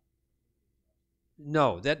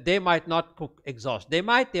 No, that they might not exhaust. They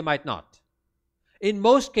might not. In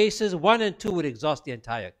most cases, 1 and 2 would exhaust the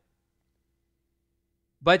entire.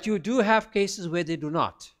 But you do have cases where they do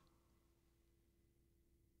not.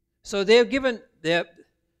 So they're given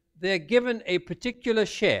a particular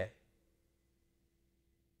share.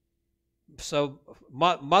 So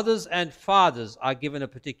mothers and fathers are given a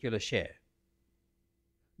particular share.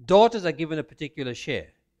 Daughters are given a particular share,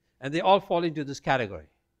 and they all fall into this category.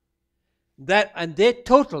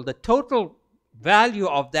 The total value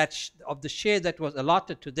of of the share that was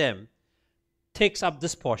allotted to them takes up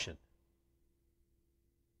this portion.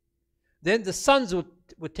 Then the sons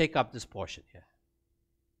would take up this portion here.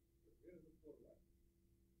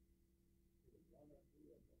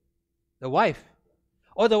 The wife.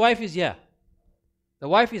 Oh, the wife is here. The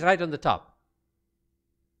wife is right on the top.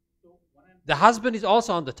 The husband is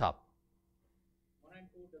also on the top. 1 and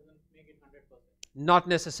 2 doesn't make it 100%. Not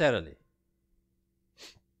necessarily.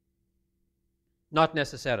 Not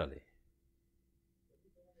necessarily.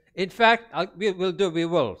 In fact, we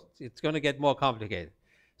will. It's going to get more complicated.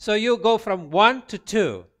 So you go from 1 to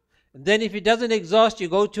 2. And then if it doesn't exhaust, you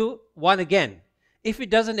go to 1 again. If it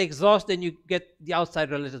doesn't exhaust, then you get the outside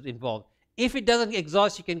relatives involved. If it doesn't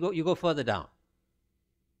exhaust, you go further down.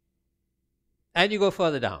 And you go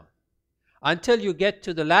further down. Until you get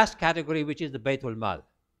to the last category, which is the Baytul Mal.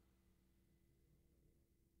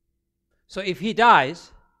 So if he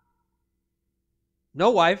dies, no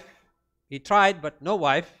wife, he tried but no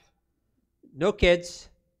wife, no kids,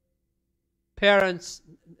 parents,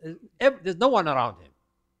 there's no one around him.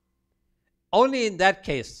 Only in that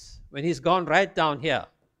case, when he's gone right down here,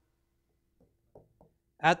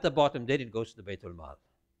 at the bottom, then it goes to the Baytul Mal.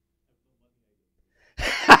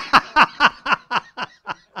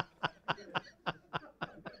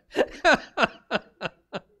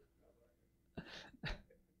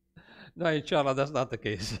 No, inshallah, that's not the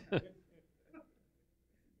case.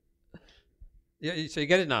 So you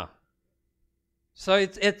get it now. So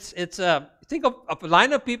it's think of a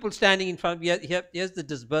line of people standing in front of you. Here's the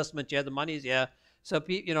disbursement. Here, the money is here. So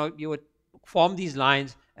you would form these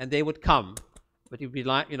lines, and they would come, but you'd be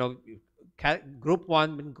like, group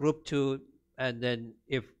 1 and group 2, and then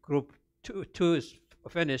if group 2 is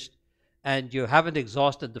finished and you haven't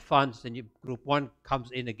exhausted the funds, then group 1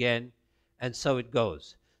 comes in again, and so it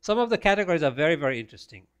goes. Some of the categories are very, very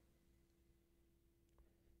interesting.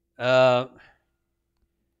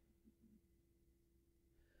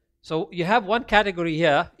 So you have one category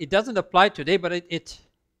here. It doesn't apply today, but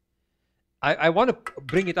I want to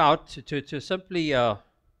bring it out to simply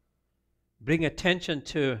bring attention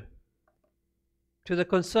to the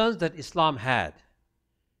concerns that Islam had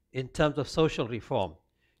in terms of social reform.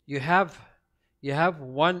 You have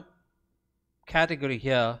one category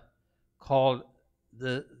here called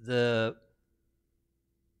the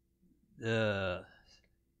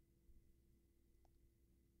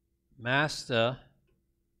master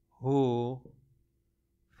who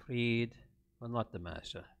freed, well, not the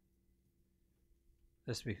master.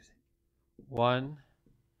 Let's be one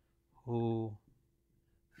who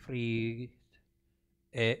freed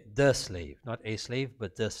the slave, not a slave,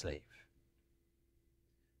 but the slave.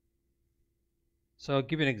 So I'll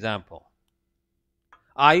give you an example.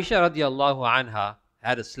 Aisha radiallahu anha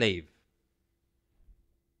had a slave,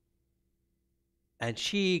 and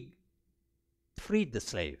she freed the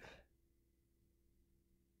slave.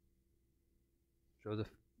 So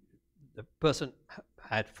the person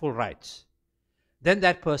had full rights. Then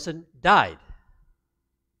that person died,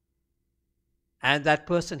 and that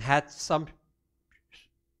person had some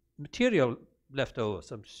material left over,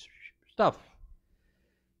 some stuff.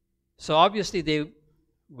 So obviously they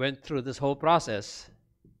went through this whole process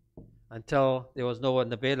until there was no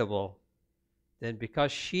one available. Then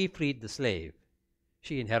because she freed the slave,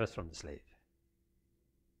 she inherits from the slave.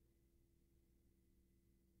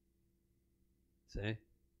 See?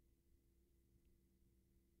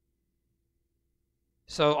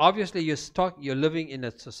 So obviously you're living in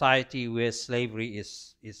a society where slavery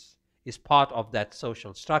is part of that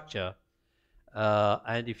social structure,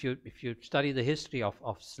 and if you study the history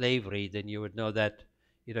of slavery, then you would know that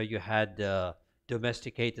you had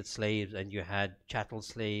domesticated slaves, and you had chattel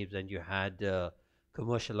slaves, and you had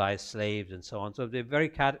commercialized slaves, and so on. So there are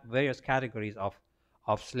various categories of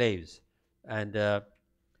slaves, and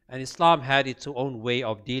Islam had its own way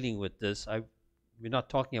of dealing with this. We're not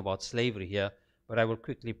talking about slavery here, but I will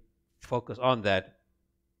quickly focus on that.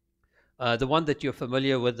 The one that you're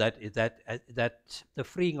familiar with is that the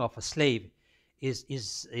freeing of a slave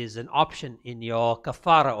is an option in your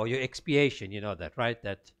kafara or your expiation. You know that, right?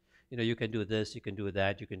 That you can do this, you can do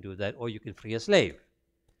that, you can do that, or you can free a slave.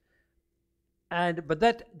 But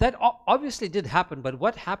that obviously did happen. But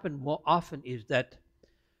what happened more often is that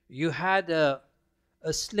you had a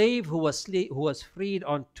slave who was freed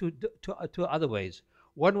on two other ways.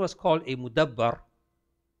 One was called a mudabbar,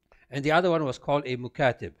 and the other one was called a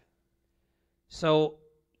mukatib. So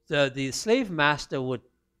the slave master would,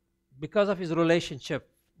 because of his relationship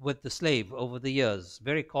with the slave over the years,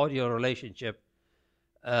 very cordial relationship,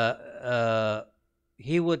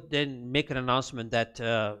 he would then make an announcement that,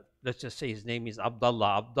 let's just say his name is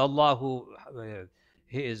Abdullah. Abdullah, who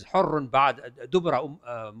he is hurrun ba'd dubra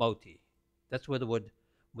mauti. That's where the word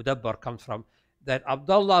mudabbar comes from. That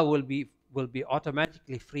Abdullah will be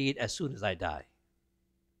automatically freed as soon as I die.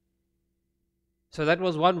 So that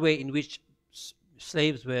was one way in which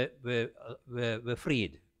slaves were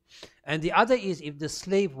freed. And the other is if the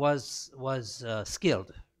slave was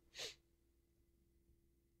skilled,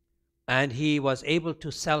 and he was able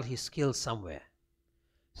to sell his skills somewhere.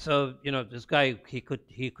 So this guy, he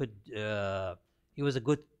was a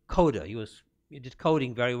good coder. He did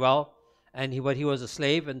coding very well, and he was a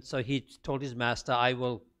slave, and so he told his master, I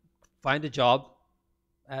will find a job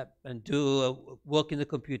and do work in the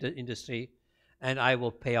computer industry, and I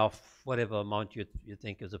will pay off whatever amount you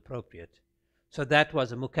think is appropriate. So that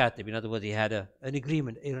was a mukatib. In other words, he had a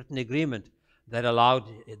written agreement that allowed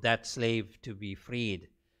that slave to be freed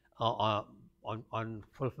on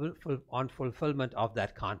fulfillment of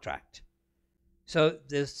that contract. So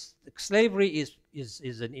this slavery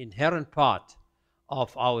is an inherent part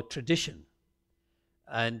of our tradition,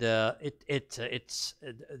 and it's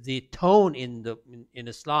the tone in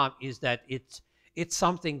Islam is that it's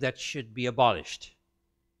something that should be abolished.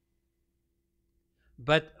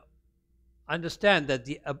 But understand that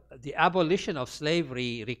the abolition of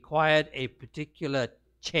slavery required a particular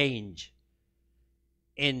change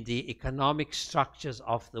in the economic structures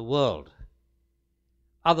of the world.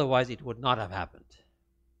 Otherwise, it would not have happened.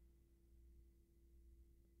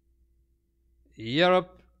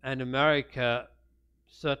 Europe and America,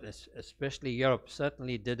 especially Europe,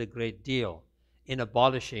 certainly did a great deal in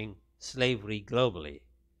abolishing slavery globally.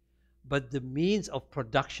 but the means of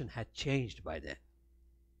production had changed by then.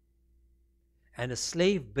 And a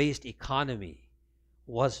slave-based economy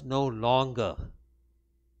was no longer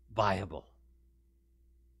viable.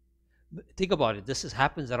 Think about it. This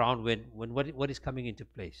happens around when what is coming into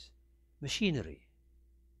place? Machinery.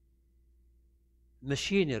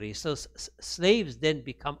 Machinery. So slaves then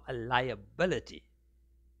become a liability.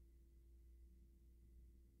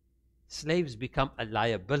 Slaves become a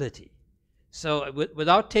liability. So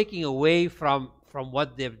without taking away from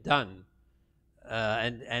what they've done,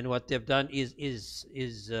 and what they've done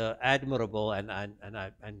is admirable, and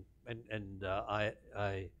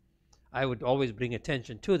I would always bring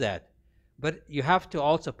attention to that. But you have to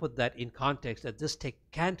also put that in context that this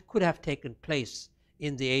could have taken place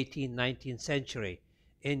in the 18th, 19th century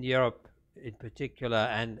in Europe in particular,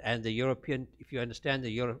 and the European, if you understand the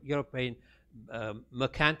European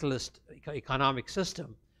mercantilist economic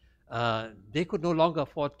system, they could no longer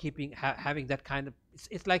afford having that kind of.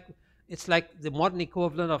 It's like the modern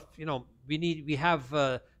equivalent of, we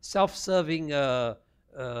have self-serving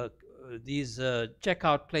these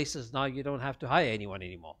checkout places now. You don't have to hire anyone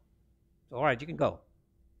anymore. So, all right, you can go.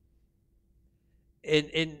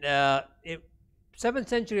 In 7th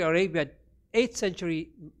century Arabia, 8th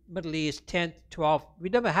century Middle East, 10th, 12th, we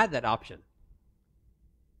never had that option.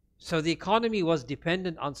 So the economy was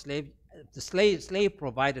dependent on slave. The slave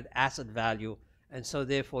provided asset value, and so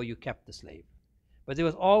therefore you kept the slave. But there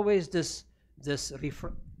was always this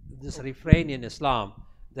refrain in Islam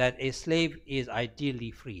that a slave is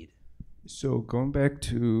ideally freed. So going back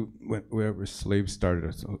to wherever slaves started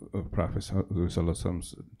at Prophet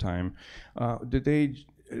Prophet's time, did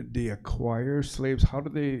they acquire slaves? How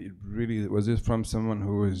did they really? Was this from someone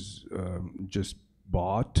who was just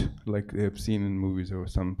bought, like they've seen in movies or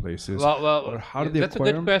some places? Well, or how did they that's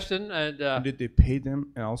acquire a good question. And did they pay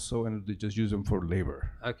them also, and did they just use them for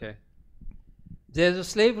labor? Okay. There's a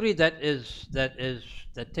slavery that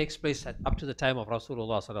takes place up to the time of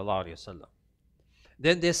Rasulullah sallallahu alaihi wasallam.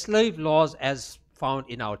 Then there's slave laws as found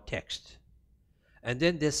in our text, and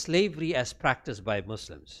then there's slavery as practiced by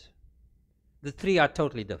Muslims. The three are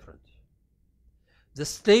totally different. The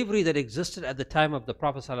slavery that existed at the time of the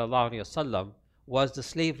Prophet sallallahu alaihi wasallam was the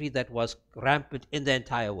slavery that was rampant in the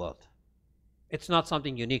entire world. It's not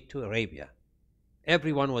something unique to Arabia.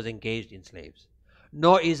 Everyone was engaged in slaves.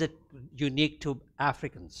 Nor is it unique to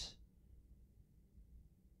Africans.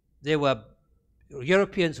 There were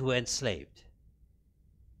Europeans who were enslaved.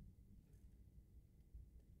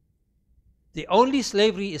 The only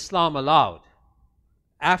slavery Islam allowed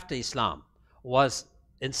after Islam was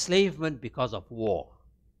enslavement because of war.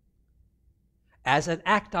 As an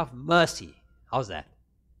act of mercy. How's that?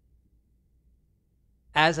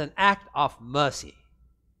 As an act of mercy.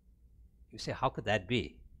 You say, how could that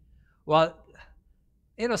be? Well,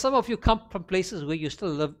 some of you come from places where you still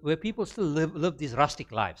live, where people still live these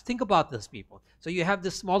rustic lives. Think about this, people. So you have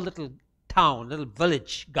this small little town, little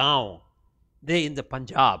village, Gaon, there in the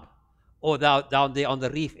Punjab, or down there on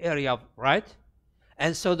the reef area, right?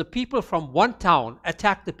 And so the people from one town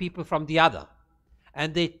attack the people from the other,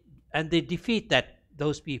 and they defeat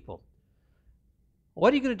those people.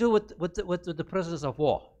 What are you going to do with the prisoners of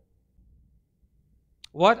war?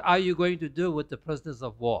 What are you going to do with the prisoners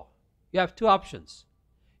of war? You have two options.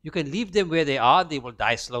 You can leave them where they are, they will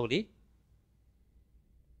die slowly.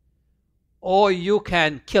 Or you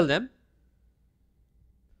can kill them.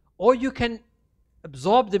 Or you can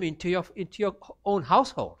absorb them into your own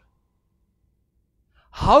household.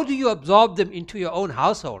 How do you absorb them into your own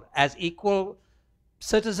household? As equal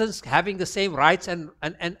citizens having the same rights and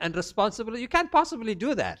responsibility? You can't possibly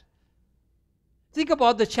do that. Think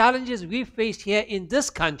about the challenges we faced here in this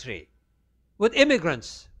country with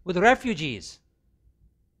immigrants, with refugees.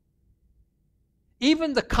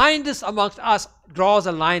 Even the kindest amongst us draws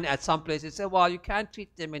a line at some places and says, well, you can't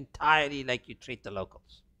treat them entirely like you treat the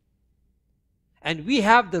locals. And we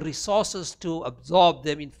have the resources to absorb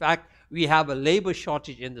them. In fact, we have a labor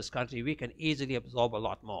shortage in this country. We can easily absorb a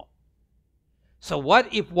lot more. So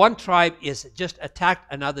what if one tribe is just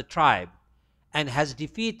attacked another tribe and has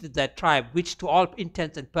defeated that tribe, which to all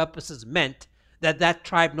intents and purposes meant that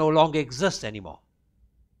tribe no longer exists anymore?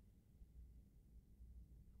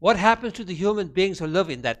 What happens to the human beings who live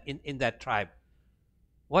in that tribe?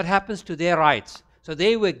 What happens to their rights? So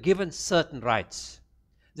they were given certain rights.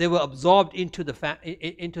 They were absorbed into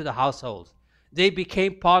the household. They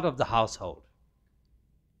became part of the household.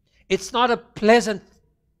 It's not a pleasant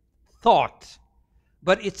thought,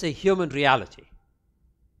 but it's a human reality.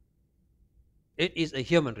 It is a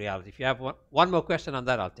human reality. If you have one more question on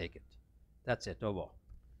that, I'll take it. That's it, no more.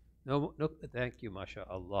 No, thank you,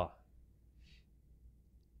 mashallah.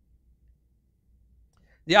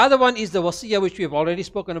 The other one is the wasiyah, which we have already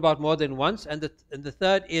spoken about more than once, and the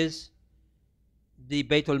third is the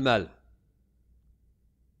Baytul Mal,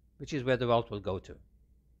 which is where the wealth will go to.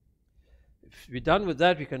 If we're done with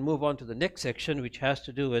that, we can move on to the next section, which has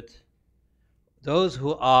to do with those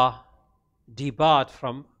who are debarred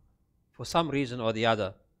from, for some reason or the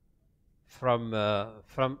other, from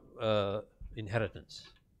inheritance.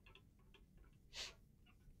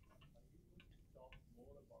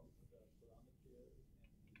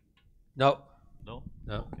 No. No?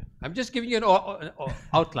 No. Okay. I'm just giving you an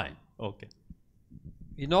outline. Okay.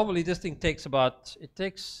 Normally this thing takes at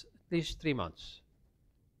least 3 months.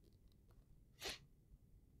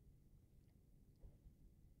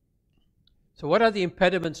 So what are the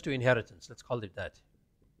impediments to inheritance? Let's call it that.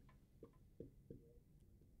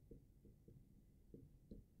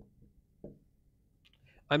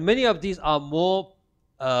 And many of these are more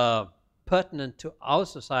pertinent to our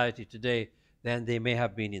society today than they may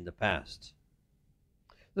have been in the past.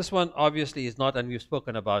 This one obviously is not, and we've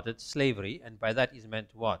spoken about it, slavery, and by that is meant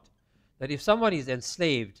what? That if someone is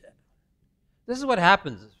enslaved, this is what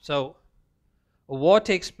happens. So a war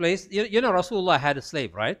takes place. You know Rasulullah had a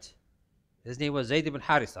slave, right? His name was Zayd ibn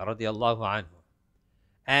Haritha radiallahu anhu.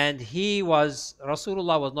 And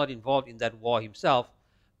Rasulullah was not involved in that war himself,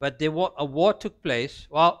 but a war took place.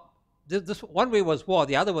 Well, this one way was war,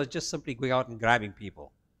 the other was just simply going out and grabbing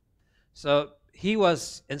people. So he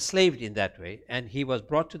was enslaved in that way, and he was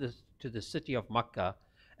brought to the city of Makkah,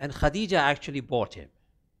 and Khadija actually bought him.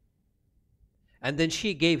 And then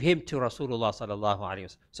she gave him to Rasulullah sallallahu alaihi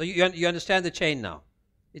wasallam. So you understand the chain now.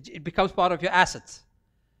 It becomes part of your assets.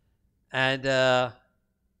 And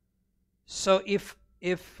so if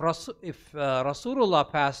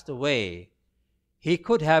Rasulullah passed away, he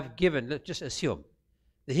could have given, let's just assume,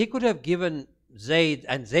 that he could have given Zayd,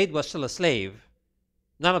 and Zayd was still a slave.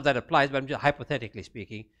 None of that applies, but I'm just hypothetically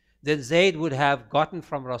speaking. Then Zayd would have gotten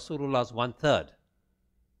from Rasulullah's 1/3,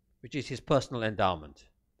 which is his personal endowment.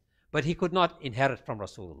 But he could not inherit from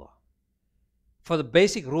Rasulullah. For the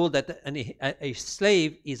basic rule that a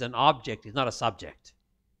slave is an object, is not a subject.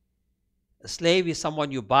 A slave is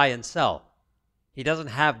someone you buy and sell. He doesn't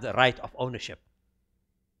have the right of ownership.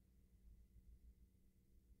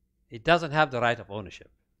 He doesn't have the right of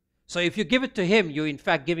ownership. So if you give it to him, you're in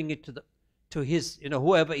fact giving it to his,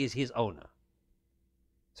 whoever is his owner.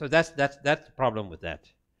 So that's the problem with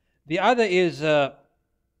that. The other is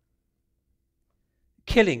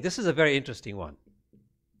killing. This is a very interesting one.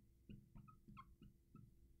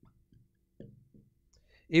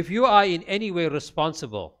 If you are in any way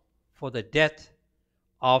responsible for the death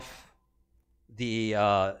of the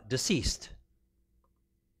deceased,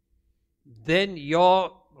 then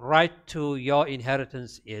your right to your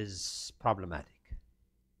inheritance is problematic.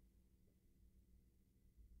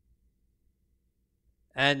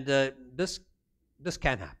 And this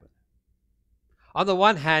can happen. On the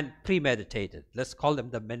one hand, premeditated. Let's call them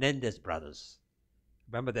the Menendez brothers.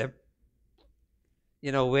 Remember them?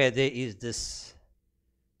 Where there is this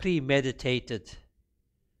premeditated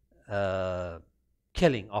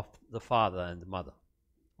killing of the father and the mother.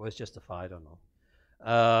 Or it's just the father, I don't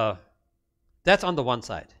know. That's on the one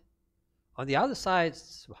side. On the other side,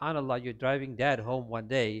 subhanAllah, you're driving dad home one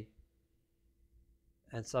day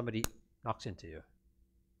and somebody knocks into you.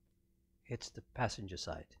 Hits the passenger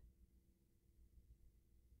side.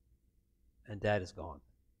 And dad is gone.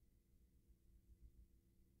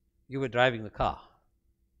 You were driving the car.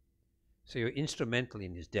 So you're instrumental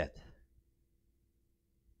in his death.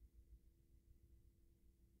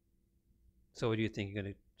 So what do you think?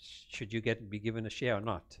 Should you be given a share or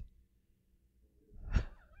not?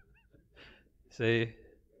 See,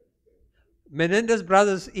 Menendez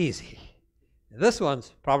brothers, easy. This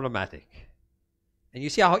one's problematic. And you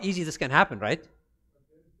see how easy this can happen, right?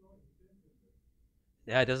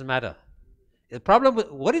 Yeah, it doesn't matter.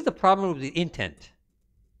 What is the problem with the intent?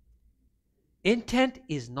 Intent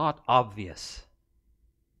is not obvious.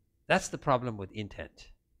 That's the problem with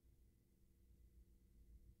intent.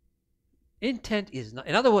 Intent is not,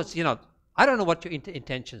 in other words, I don't know what your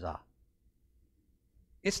intentions are.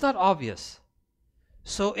 It's not obvious.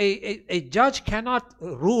 So a judge cannot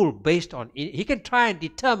rule based on, he can try and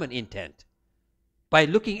determine intent by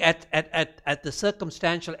looking at the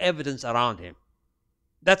circumstantial evidence around him.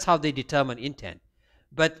 That's how they determine intent.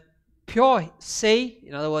 But pure say,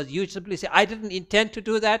 in other words, you simply say, I didn't intend to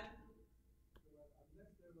do that.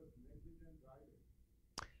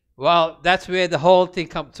 Well, that's where the whole thing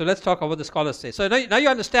comes. So let's talk about what the scholars say. So now you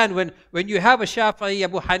understand when you have a Shafi'i,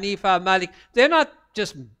 Abu Hanifa, Malik, they're not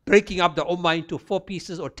just breaking up the ummah into 4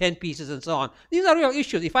 pieces or 10 pieces and so on. These are real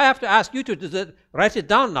issues. If I have to ask you to write it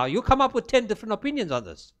down now, you come up with 10 different opinions on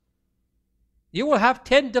this. You will have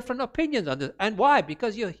 10 different opinions on this. And why?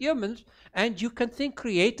 Because you're humans and you can think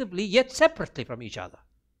creatively yet separately from each other.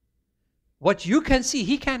 What you can see,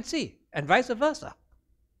 he can't see, and vice versa.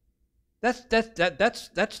 That's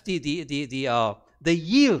the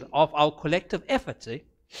yield of our collective effort. See?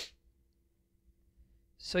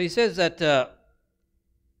 So he says that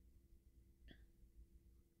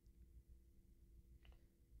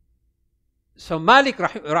so Malik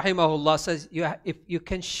rahimahullah says if you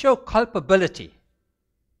can show culpability,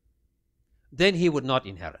 then he would not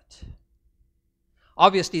inherit.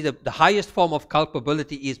 Obviously, the highest form of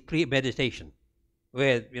culpability is premeditation,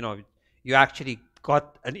 where you actually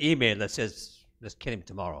got an email that says let's kill him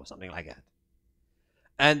tomorrow or something like that.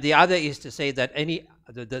 And the other is to say that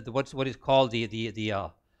what is called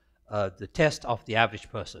the test of the average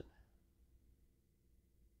person.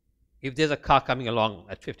 If there's a car coming along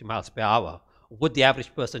at 50 miles per hour, would the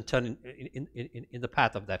average person turn in the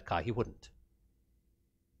path of that car? He wouldn't.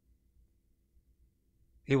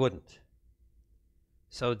 He wouldn't.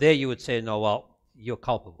 So there you would say, no, well, you're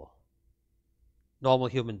culpable. Normal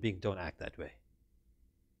human beings don't act that way.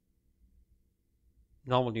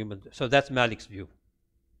 Normal human. So that's Malik's view.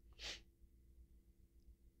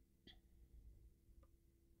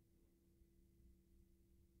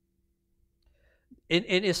 In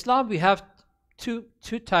Islam, we have two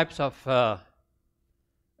types of.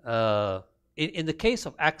 In the case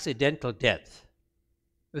of accidental death,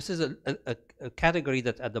 this is a category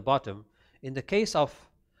that's at the bottom. In the case of,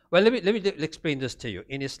 well, let me explain this to you.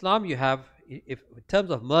 In Islam, you have, in terms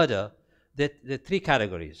of murder, there are 3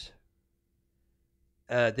 categories.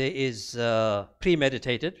 There is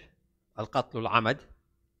premeditated, al-qatl al-amad.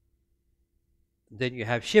 Then you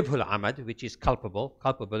have shibh al-amad, which is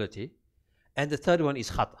culpability. And the third one is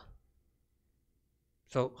khata.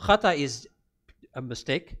 So khata is a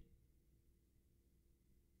mistake,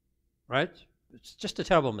 right? It's just a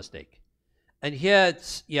terrible mistake. And here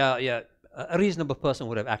it's, a reasonable person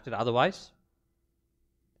would have acted otherwise.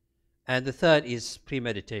 And the third is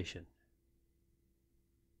premeditation.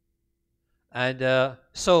 And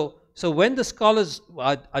so when the scholars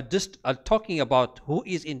are talking about who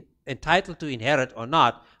is entitled to inherit or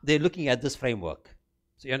not, they're looking at this framework.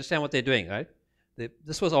 So you understand what they're doing, right?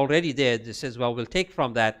 This was already there. It says, well, we'll take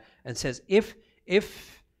from that and says if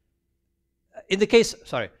in the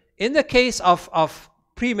case of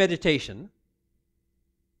premeditation,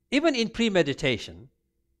 even in premeditation,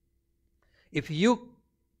 if you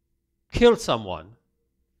kill someone,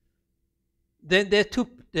 then there are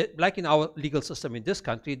like in our legal system in this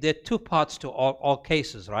country, there are 2 parts to all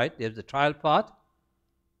cases, right? There's the trial part,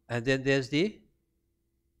 and then there's the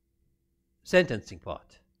sentencing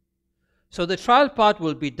part. So the trial part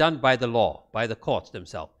will be done by the law, by the courts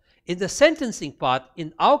themselves. In the sentencing part,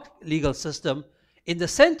 in our legal system, in the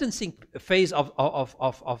sentencing phase of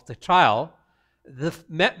the trial, the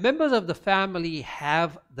members of the family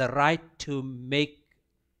have the right to make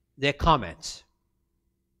their comments.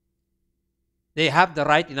 They have the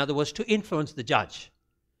right, in other words, to influence the judge.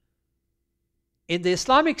 In the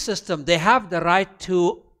Islamic system, they have the right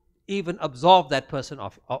to even absolve that person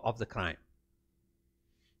of the crime.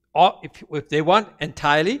 Or if they want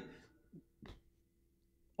entirely,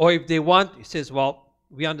 or if they want, he says, well,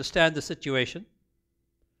 we understand the situation,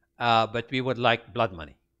 but we would like blood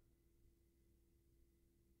money.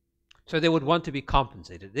 So they would want to be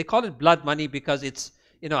compensated. They call it blood money because it's,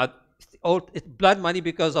 it's blood money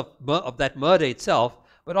because of that murder itself,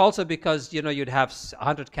 but also because, you'd have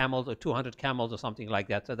 100 camels or 200 camels or something like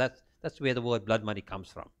that. So that's where the word blood money comes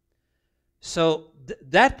from. So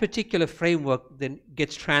that particular framework then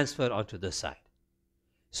gets transferred onto this side.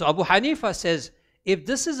 So Abu Hanifa says, if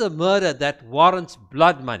this is a murder that warrants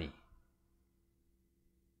blood money,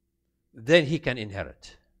 then he can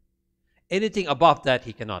inherit. Anything above that,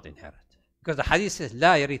 he cannot inherit. Because the hadith says,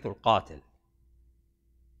 La yarithul qatil.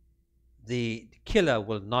 The killer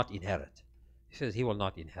will not inherit. He says he will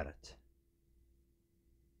not inherit.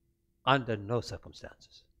 Under no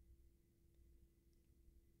circumstances.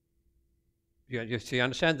 You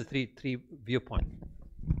understand the three viewpoints.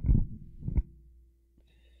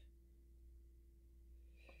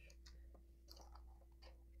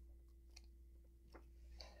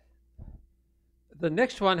 The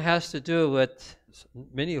next one has to do with,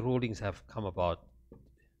 many rulings have come about,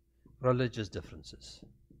 religious differences.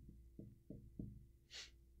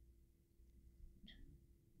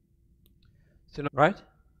 So, right?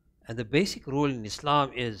 And the basic rule in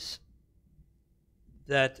Islam is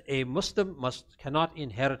that a Muslim cannot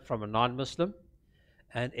inherit from a non-Muslim,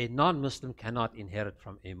 and a non-Muslim cannot inherit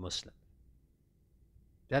from a Muslim.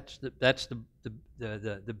 That's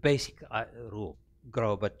the basic rule.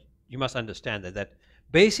 Grow, but you must understand that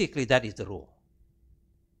basically that is the rule.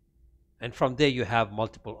 And from there you have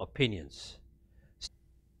multiple opinions.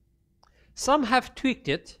 Some have tweaked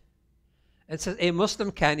it and said a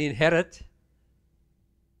Muslim can inherit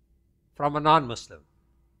from a non-Muslim.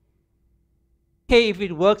 Okay, if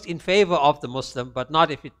it works in favor of the Muslim, but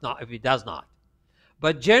not if it does not.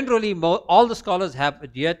 But generally, all the scholars have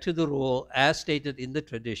adhered to the rule as stated in the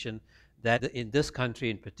tradition that in this country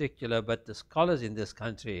in particular, but the scholars in this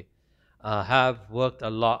country have worked a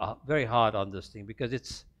lot, very hard on this thing, because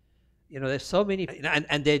it's, there's so many,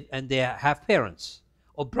 and they have parents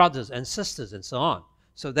or brothers and sisters and so on.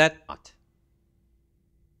 So that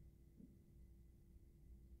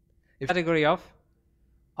category of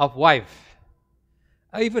wife.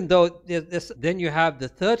 Even though then you have the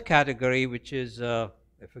third category, which is I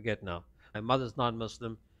forget now. My mother's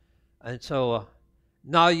non-Muslim, and so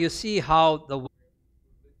now you see how the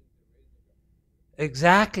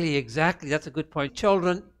exactly that's a good point.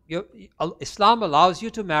 Children, Islam allows you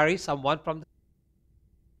to marry someone from.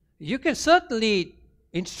 You can certainly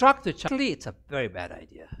instruct the child. It's a very bad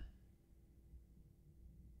idea.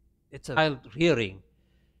 It's a child rearing,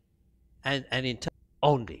 and in turn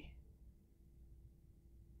only.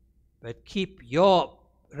 But keep your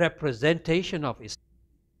representation of Islam.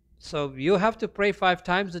 So you have to pray 5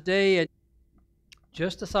 times a day and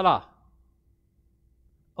just the salah.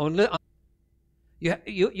 Only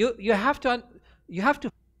you have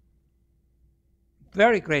to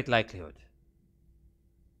very great likelihood.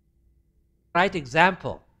 Right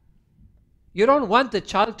example. You don't want the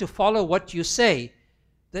child to follow what you say.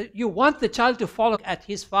 That you want the child to follow at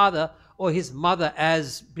his father or his mother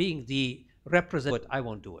as being the representative. I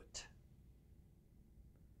won't do it.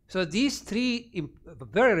 So these 3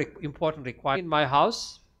 very important requirements in my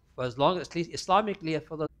house, for as long as at least Islamically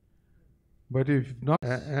for the. But if not,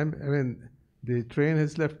 I mean, the train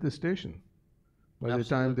has left the station by the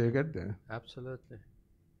time they get there. Absolutely.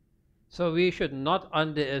 So we should not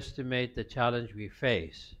underestimate the challenge we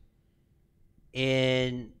face.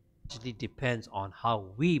 And it actually depends on how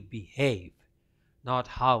we behave, not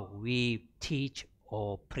how we teach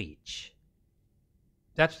or preach.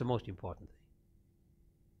 That's the most important thing.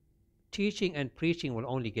 Teaching and preaching will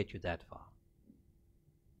only get you that far.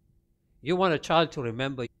 You want a child to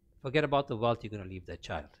remember, forget about the wealth you're going to leave that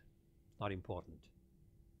child. Not important.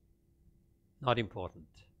 Not important.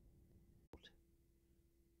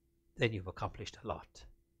 Then you've accomplished a lot.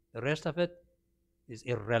 The rest of it is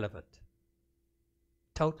irrelevant.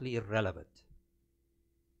 Totally irrelevant.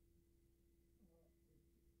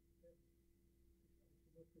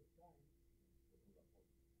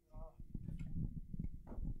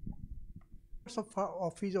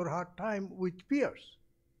 Of his or her time with peers.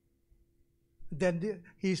 Then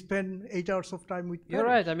he spent 8 hours of time with parents. You're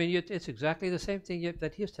right. I mean, it's exactly the same thing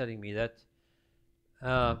that he's telling me, that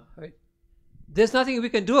there's nothing we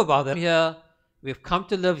can do about it. Here, we've come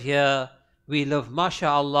to live here. We live,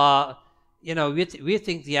 mashallah. We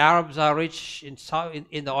think the Arabs are rich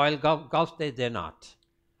in the oil Gulf. They're not.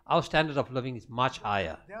 Our standard of living is much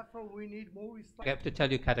higher. Therefore, we need more Islam. I have to tell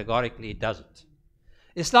you categorically, it doesn't.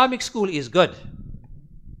 Islamic school is good.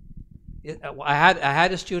 I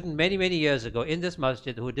had a student many years ago in this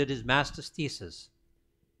masjid who did his master's thesis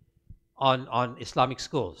on Islamic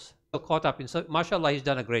schools. Caught up in mashallah, he's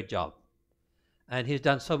done a great job, and he's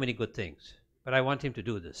done so many good things. But I want him to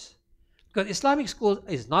do this because Islamic school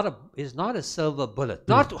is not a silver bullet.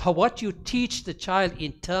 Not what you teach the child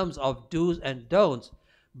in terms of do's and don'ts,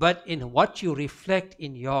 but in what you reflect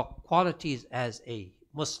in your qualities as a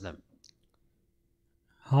Muslim.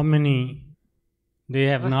 How many they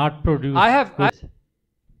have not produced?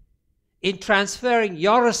 In transferring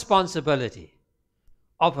your responsibility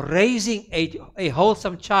of raising a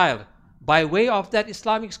wholesome child by way of that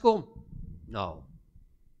Islamic school. No.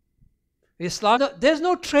 There's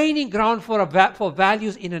no training ground for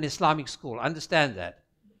values in an Islamic school. Understand that.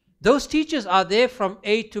 Those teachers are there from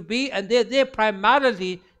A to B, and they're there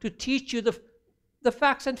primarily to teach you the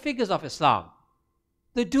facts and figures of Islam,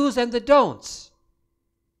 the do's and the don'ts.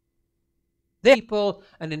 There are people,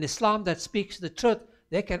 and in Islam that speaks the truth,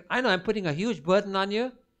 I know I'm putting a huge burden on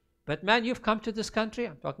you, but man, you've come to this country,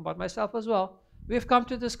 I'm talking about myself as well, we've come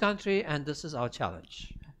to this country and this is our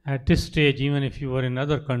challenge. At this stage, even if you were in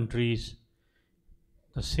other countries,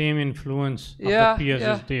 the same influence of the peers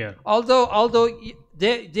is there. Although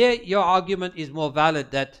your argument is more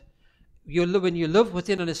valid, that when you live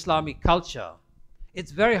within an Islamic culture,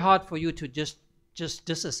 it's very hard for you to just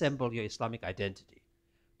disassemble your Islamic identity.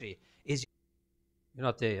 You're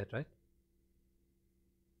not there yet, right?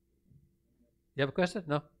 You have a question?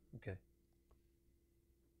 No? Okay.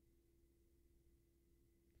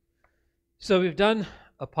 So we've done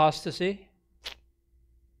apostasy.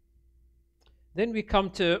 Then we come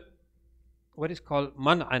to what is called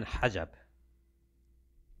man and hajab.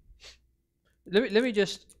 Let me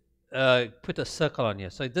just put a circle on here.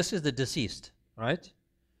 So this is the deceased, right?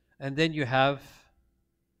 And then you have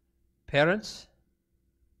parents,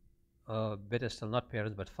 better still not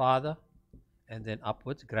parents, but father, and then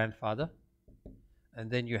upwards, grandfather. And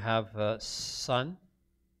then you have son,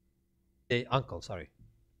 uncle, sorry.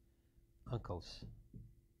 Uncles.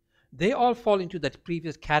 They all fall into that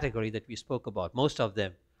previous category that we spoke about, most of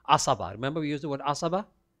them. Asaba. Remember we used the word asaba?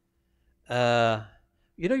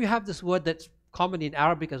 You know, you have this word that's common in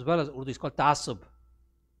Arabic as well as Urdu. It's called ta'assub.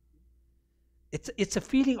 It's a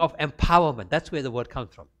feeling of empowerment. That's where the word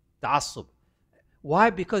comes from. Ta'assub. Why?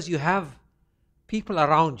 Because you have people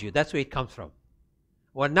around you. That's where it comes from.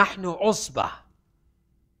 وَنَحْنُ عُصْبَةٌ.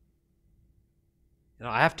 You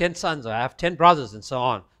know, I have 10 sons, or I have 10 brothers, and so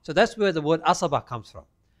on. So that's where the word asaba comes from.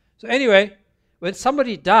 So anyway, when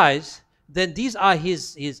somebody dies, then these are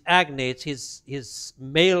his agnates, his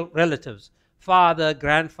male relatives. Father,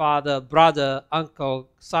 grandfather, brother, uncle,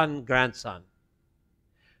 son, grandson.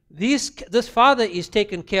 This father is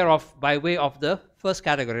taken care of by way of the first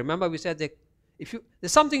category. Remember we said that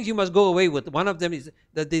there's some things you must go away with. One of them is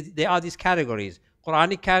that there are these categories.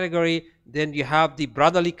 Quranic category, then you have the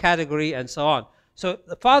brotherly category, and so on. So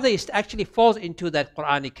the father actually falls into that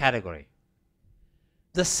Quranic category.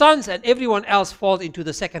 The sons and everyone else falls into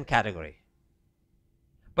the second category.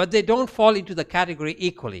 But they don't fall into the category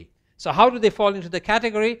equally. So how do they fall into the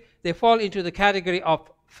category? They fall into the category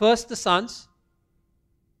of first the sons,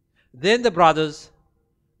 then the brothers,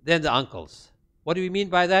 then the uncles. What do we mean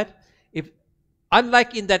by that?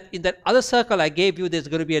 Unlike in that other circle I gave you, there's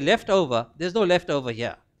going to be a leftover. There's no leftover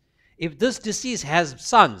here. If this deceased has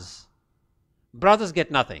sons, brothers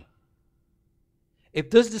get nothing. If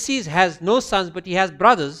this deceased has no sons but he has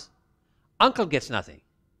brothers, uncle gets nothing.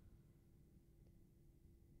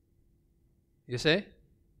 You see?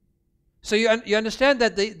 So you understand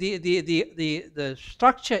that the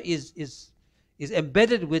structure is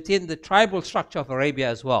embedded within the tribal structure of Arabia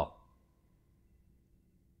as well.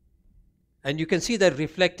 And you can see that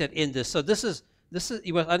reflected in this. So this is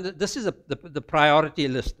the priority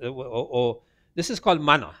list, or this is called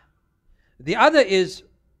mana. The other is,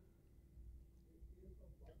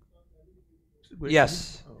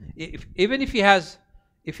 yes, even if he has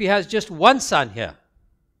just one son here,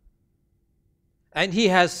 and he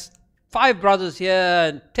has 5 brothers here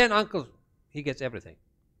and 10 uncles, he gets everything.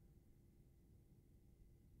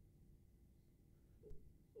 So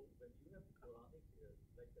when you have Quranic here,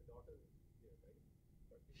 like the daughter is here, right?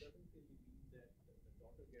 But it doesn't really mean that the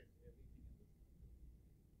daughter gets everything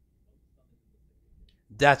and the son is in the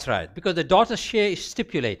second. That's right, because the daughter's share is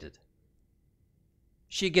stipulated.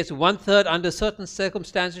 She gets 1/3 under certain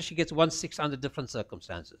circumstances, she gets 1/6 under different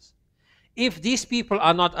circumstances. If these people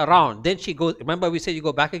are not around, then she goes, remember we said you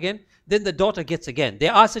go back again, then the daughter gets again.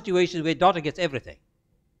 There are situations where daughter gets everything.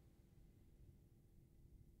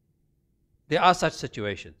 There are such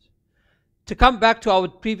situations. To come back to our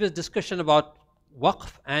previous discussion about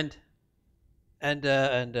Waqf and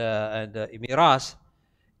Miras,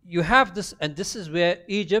 you have this, and this is where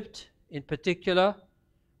Egypt in particular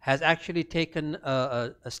has actually taken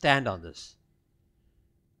a stand on this.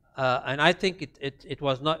 And I think it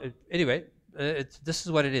was not, anyway, this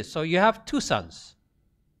is what it is. So you have 2 sons.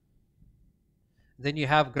 Then you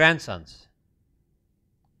have grandsons.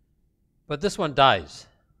 But this one dies.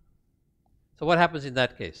 So what happens in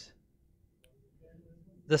that case?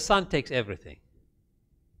 The son takes everything.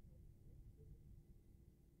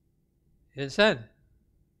 You understand?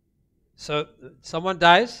 So someone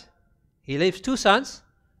dies, he leaves 2 sons,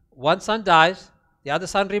 one son dies, the other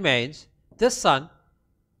son remains. This son,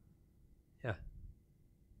 yeah.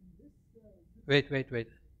 Wait.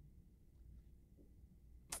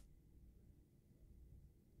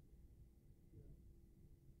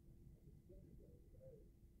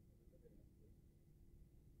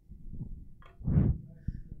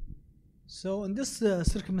 So in this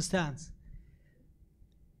circumstance,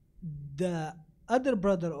 the other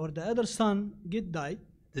brother or the other son died.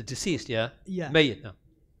 The deceased, yeah? Yeah. Mayyit now.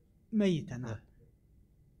 Mayyit now.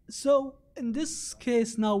 So in this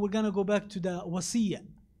case now we're going to go back to the wasiyah.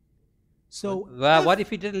 So well, what if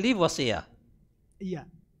he didn't leave wasiyah? Yeah.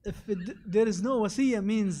 If there is no wasiyah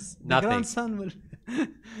means the nothing. Grandson will...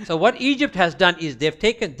 So what Egypt has done is they've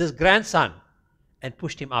taken this grandson and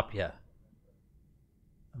pushed him up here.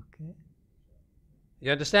 Okay.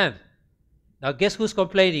 You understand? Now guess who's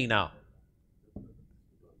complaining now?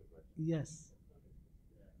 Yes.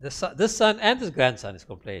 This son and this grandson is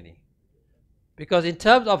complaining. Because in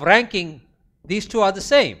terms of ranking, these two are the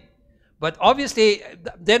same. But obviously,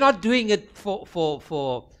 they're not doing it for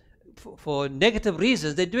negative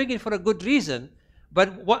reasons. They're doing it for a good reason.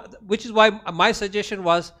 But which is why my suggestion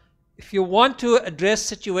was, if you want to address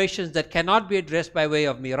situations that cannot be addressed by way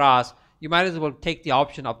of miras, you might as well take the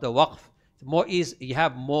option of the waqf. It's more easy, you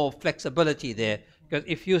have more flexibility there. Because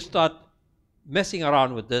if you start messing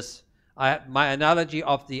around with this, my analogy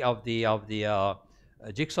of the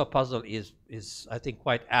jigsaw puzzle is I think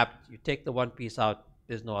quite apt. You take the one piece out,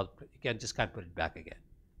 there's no other, you just can't put it back again.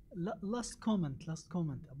 Last comment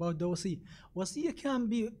about the wasiya. Wasiya can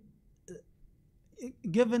be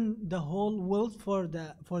given the whole wealth for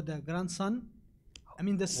the grandson. I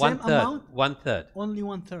mean the same amount. 1/3. Only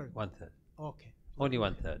 1/3. 1/3. Okay. Only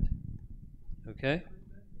 1/3. Okay.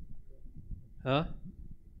 Huh?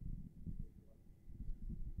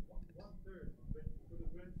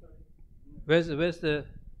 Where's the?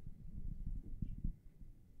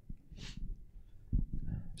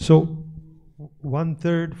 So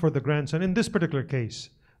 1/3 for the grandson in this particular case,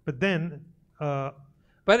 but then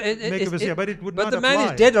but it would not the apply. man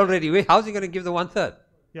is dead already. How's he going to give the 1/3?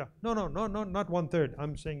 Yeah, no, not 1/3.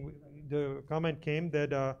 I'm saying the comment came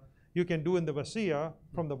that you can do in the wasiya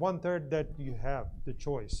from the 1/3 that you have the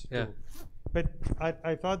choice. Yeah. But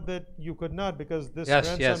I thought that you could not, because this Yes,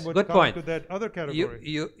 grandson would good come point. to that other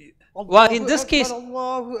category. Well, in this case,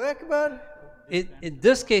 in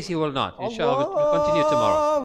this case, he will not. Inshallah, we'll continue tomorrow.